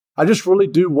 So I just really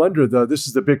do wonder, though, this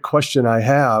is the big question I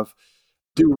have.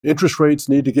 Do interest rates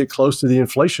need to get close to the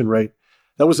inflation rate?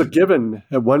 That was a given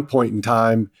at one point in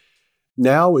time.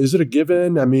 Now, is it a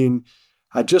given? I mean,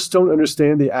 I just don't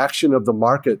understand the action of the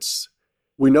markets.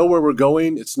 We know where we're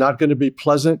going. It's not going to be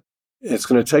pleasant. It's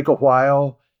going to take a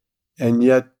while. And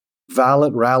yet,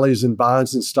 violent rallies in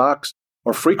bonds and stocks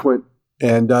are frequent.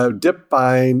 And dip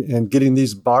buying and getting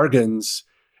these bargains.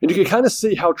 And you can kind of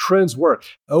see how trends work.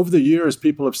 Over the years,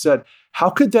 people have said,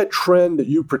 how could that trend that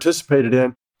you participated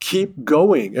in keep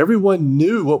going? Everyone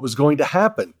knew what was going to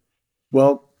happen.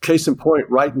 Well, case in point,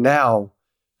 right now,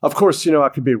 of course, I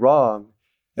could be wrong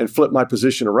and flip my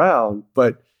position around,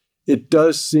 but it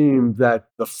does seem that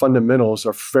the fundamentals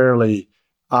are fairly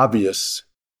obvious.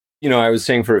 I was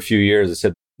saying for a few years, I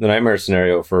said the nightmare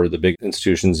scenario for the big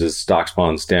institutions is stocks,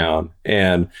 bonds down.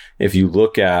 And if you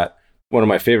look at one of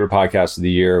my favorite podcasts of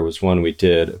the year was one we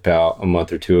did about a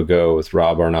month or two ago with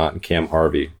Rob Arnott and Cam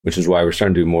Harvey, which is why we're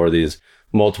starting to do more of these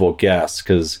multiple guests,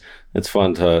 because it's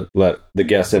fun to let the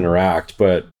guests interact.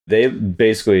 But they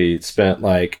basically spent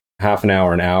like half an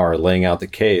hour laying out the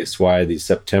case why the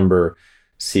September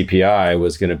CPI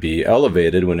was going to be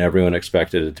elevated when everyone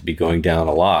expected it to be going down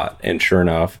a lot. And sure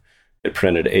enough, it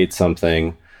printed 8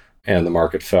 something and the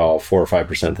market fell 4 or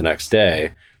 5% the next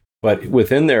day. But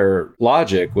within their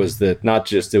logic was that not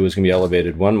just it was going to be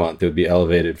elevated 1 month, it would be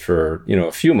elevated for,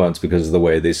 a few months because of the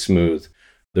way they smooth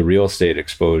the real estate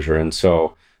exposure. And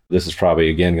so this is probably,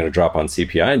 again, going to drop on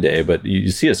CPI day. But you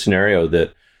see a scenario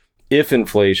that if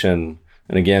inflation,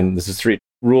 and again, this is 3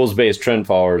 rules-based trend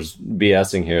followers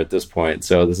BSing here at this point.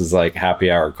 So this is like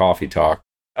happy hour coffee talk.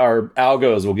 Our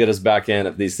algos will get us back in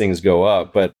if these things go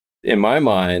up. But in my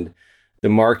mind, the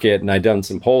market, and I've done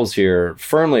some polls here,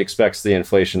 firmly expects the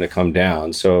inflation to come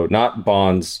down. So not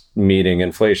bonds meeting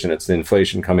inflation, it's the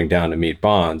inflation coming down to meet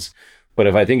bonds. But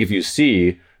if you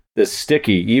see this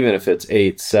sticky, even if it's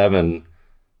 8, 7,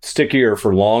 stickier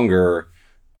for longer,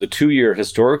 the 2-year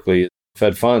historically,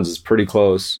 Fed funds is pretty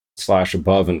close /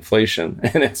 above inflation,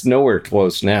 and it's nowhere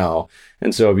close now.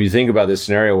 And so if you think about this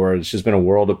scenario where it's just been a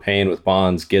world of pain with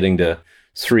bonds getting to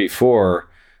 3, 4,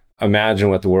 imagine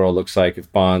what the world looks like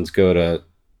if bonds go to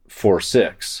 4,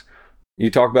 6.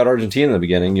 You talk about Argentina in the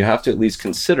beginning, you have to at least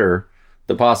consider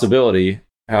the possibility,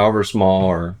 however small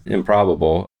or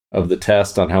improbable, of the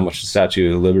test on how much the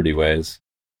Statue of Liberty weighs.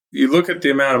 You look at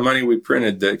the amount of money we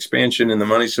printed, the expansion in the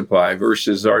money supply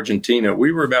versus Argentina,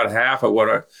 we were about half of what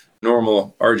a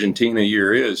normal Argentina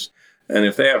year is. And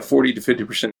if they have 40 to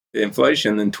 50%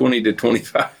 inflation, then 20 to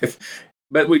 25.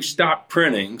 But we've stopped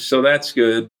printing, so that's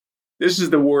good. This is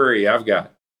the worry I've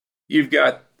got. You've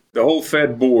got the whole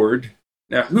Fed board.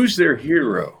 Now, who's their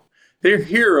hero? Their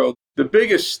hero, the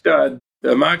biggest stud,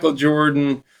 the Michael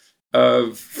Jordan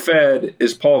of Fed,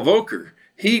 is Paul Volcker.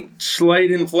 He slayed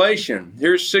inflation.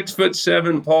 Here's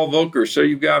 6'7" Paul Volcker. So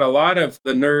you've got a lot of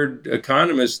the nerd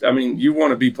economists. I mean, you want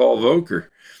to be Paul Volcker.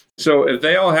 So if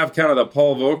they all have kind of the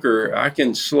Paul Volcker, I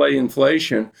can slay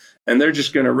inflation, and they're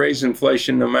just going to raise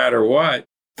inflation no matter what,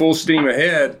 full steam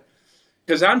ahead.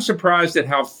 Because I'm surprised at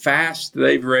how fast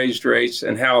they've raised rates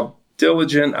and how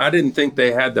diligent. I didn't think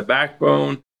they had the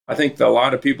backbone. I think a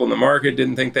lot of people in the market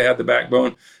didn't think they had the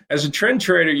backbone. As a trend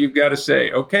trader, you've got to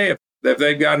say, okay, if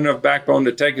they've got enough backbone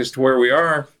to take us to where we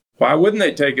are, why wouldn't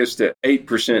they take us to 8%,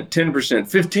 10%,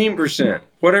 15%,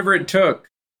 whatever it took?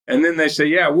 And then they say,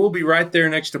 yeah, we'll be right there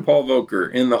next to Paul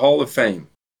Volcker in the Hall of Fame.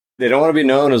 They don't want to be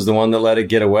known as the one that let it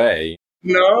get away.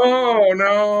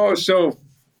 No. So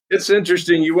it's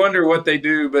interesting. You wonder what they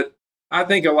do, but I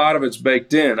think a lot of it's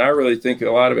baked in. I really think a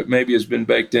lot of it maybe has been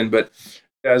baked in. But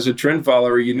as a trend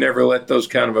follower, you never let those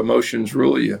kind of emotions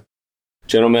rule you.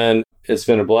 Gentlemen, it's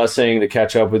been a blessing to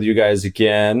catch up with you guys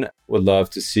again. Would love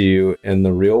to see you in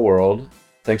the real world.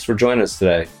 Thanks for joining us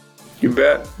today. You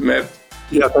bet, Meb.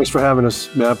 Yeah, thanks for having us,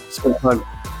 Meb. It's been fun.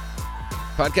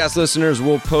 Podcast listeners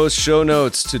will post show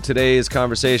notes to today's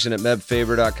conversation at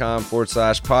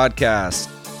mebfaber.com/podcast.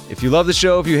 If you love the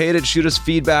show, if you hate it, shoot us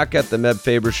feedback at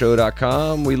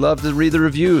themebfabershow.com. We love to read the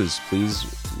reviews. Please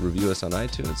review us on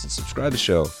iTunes and subscribe to the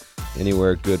show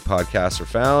anywhere good podcasts are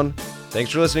found.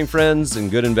 Thanks for listening, friends, and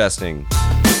good investing.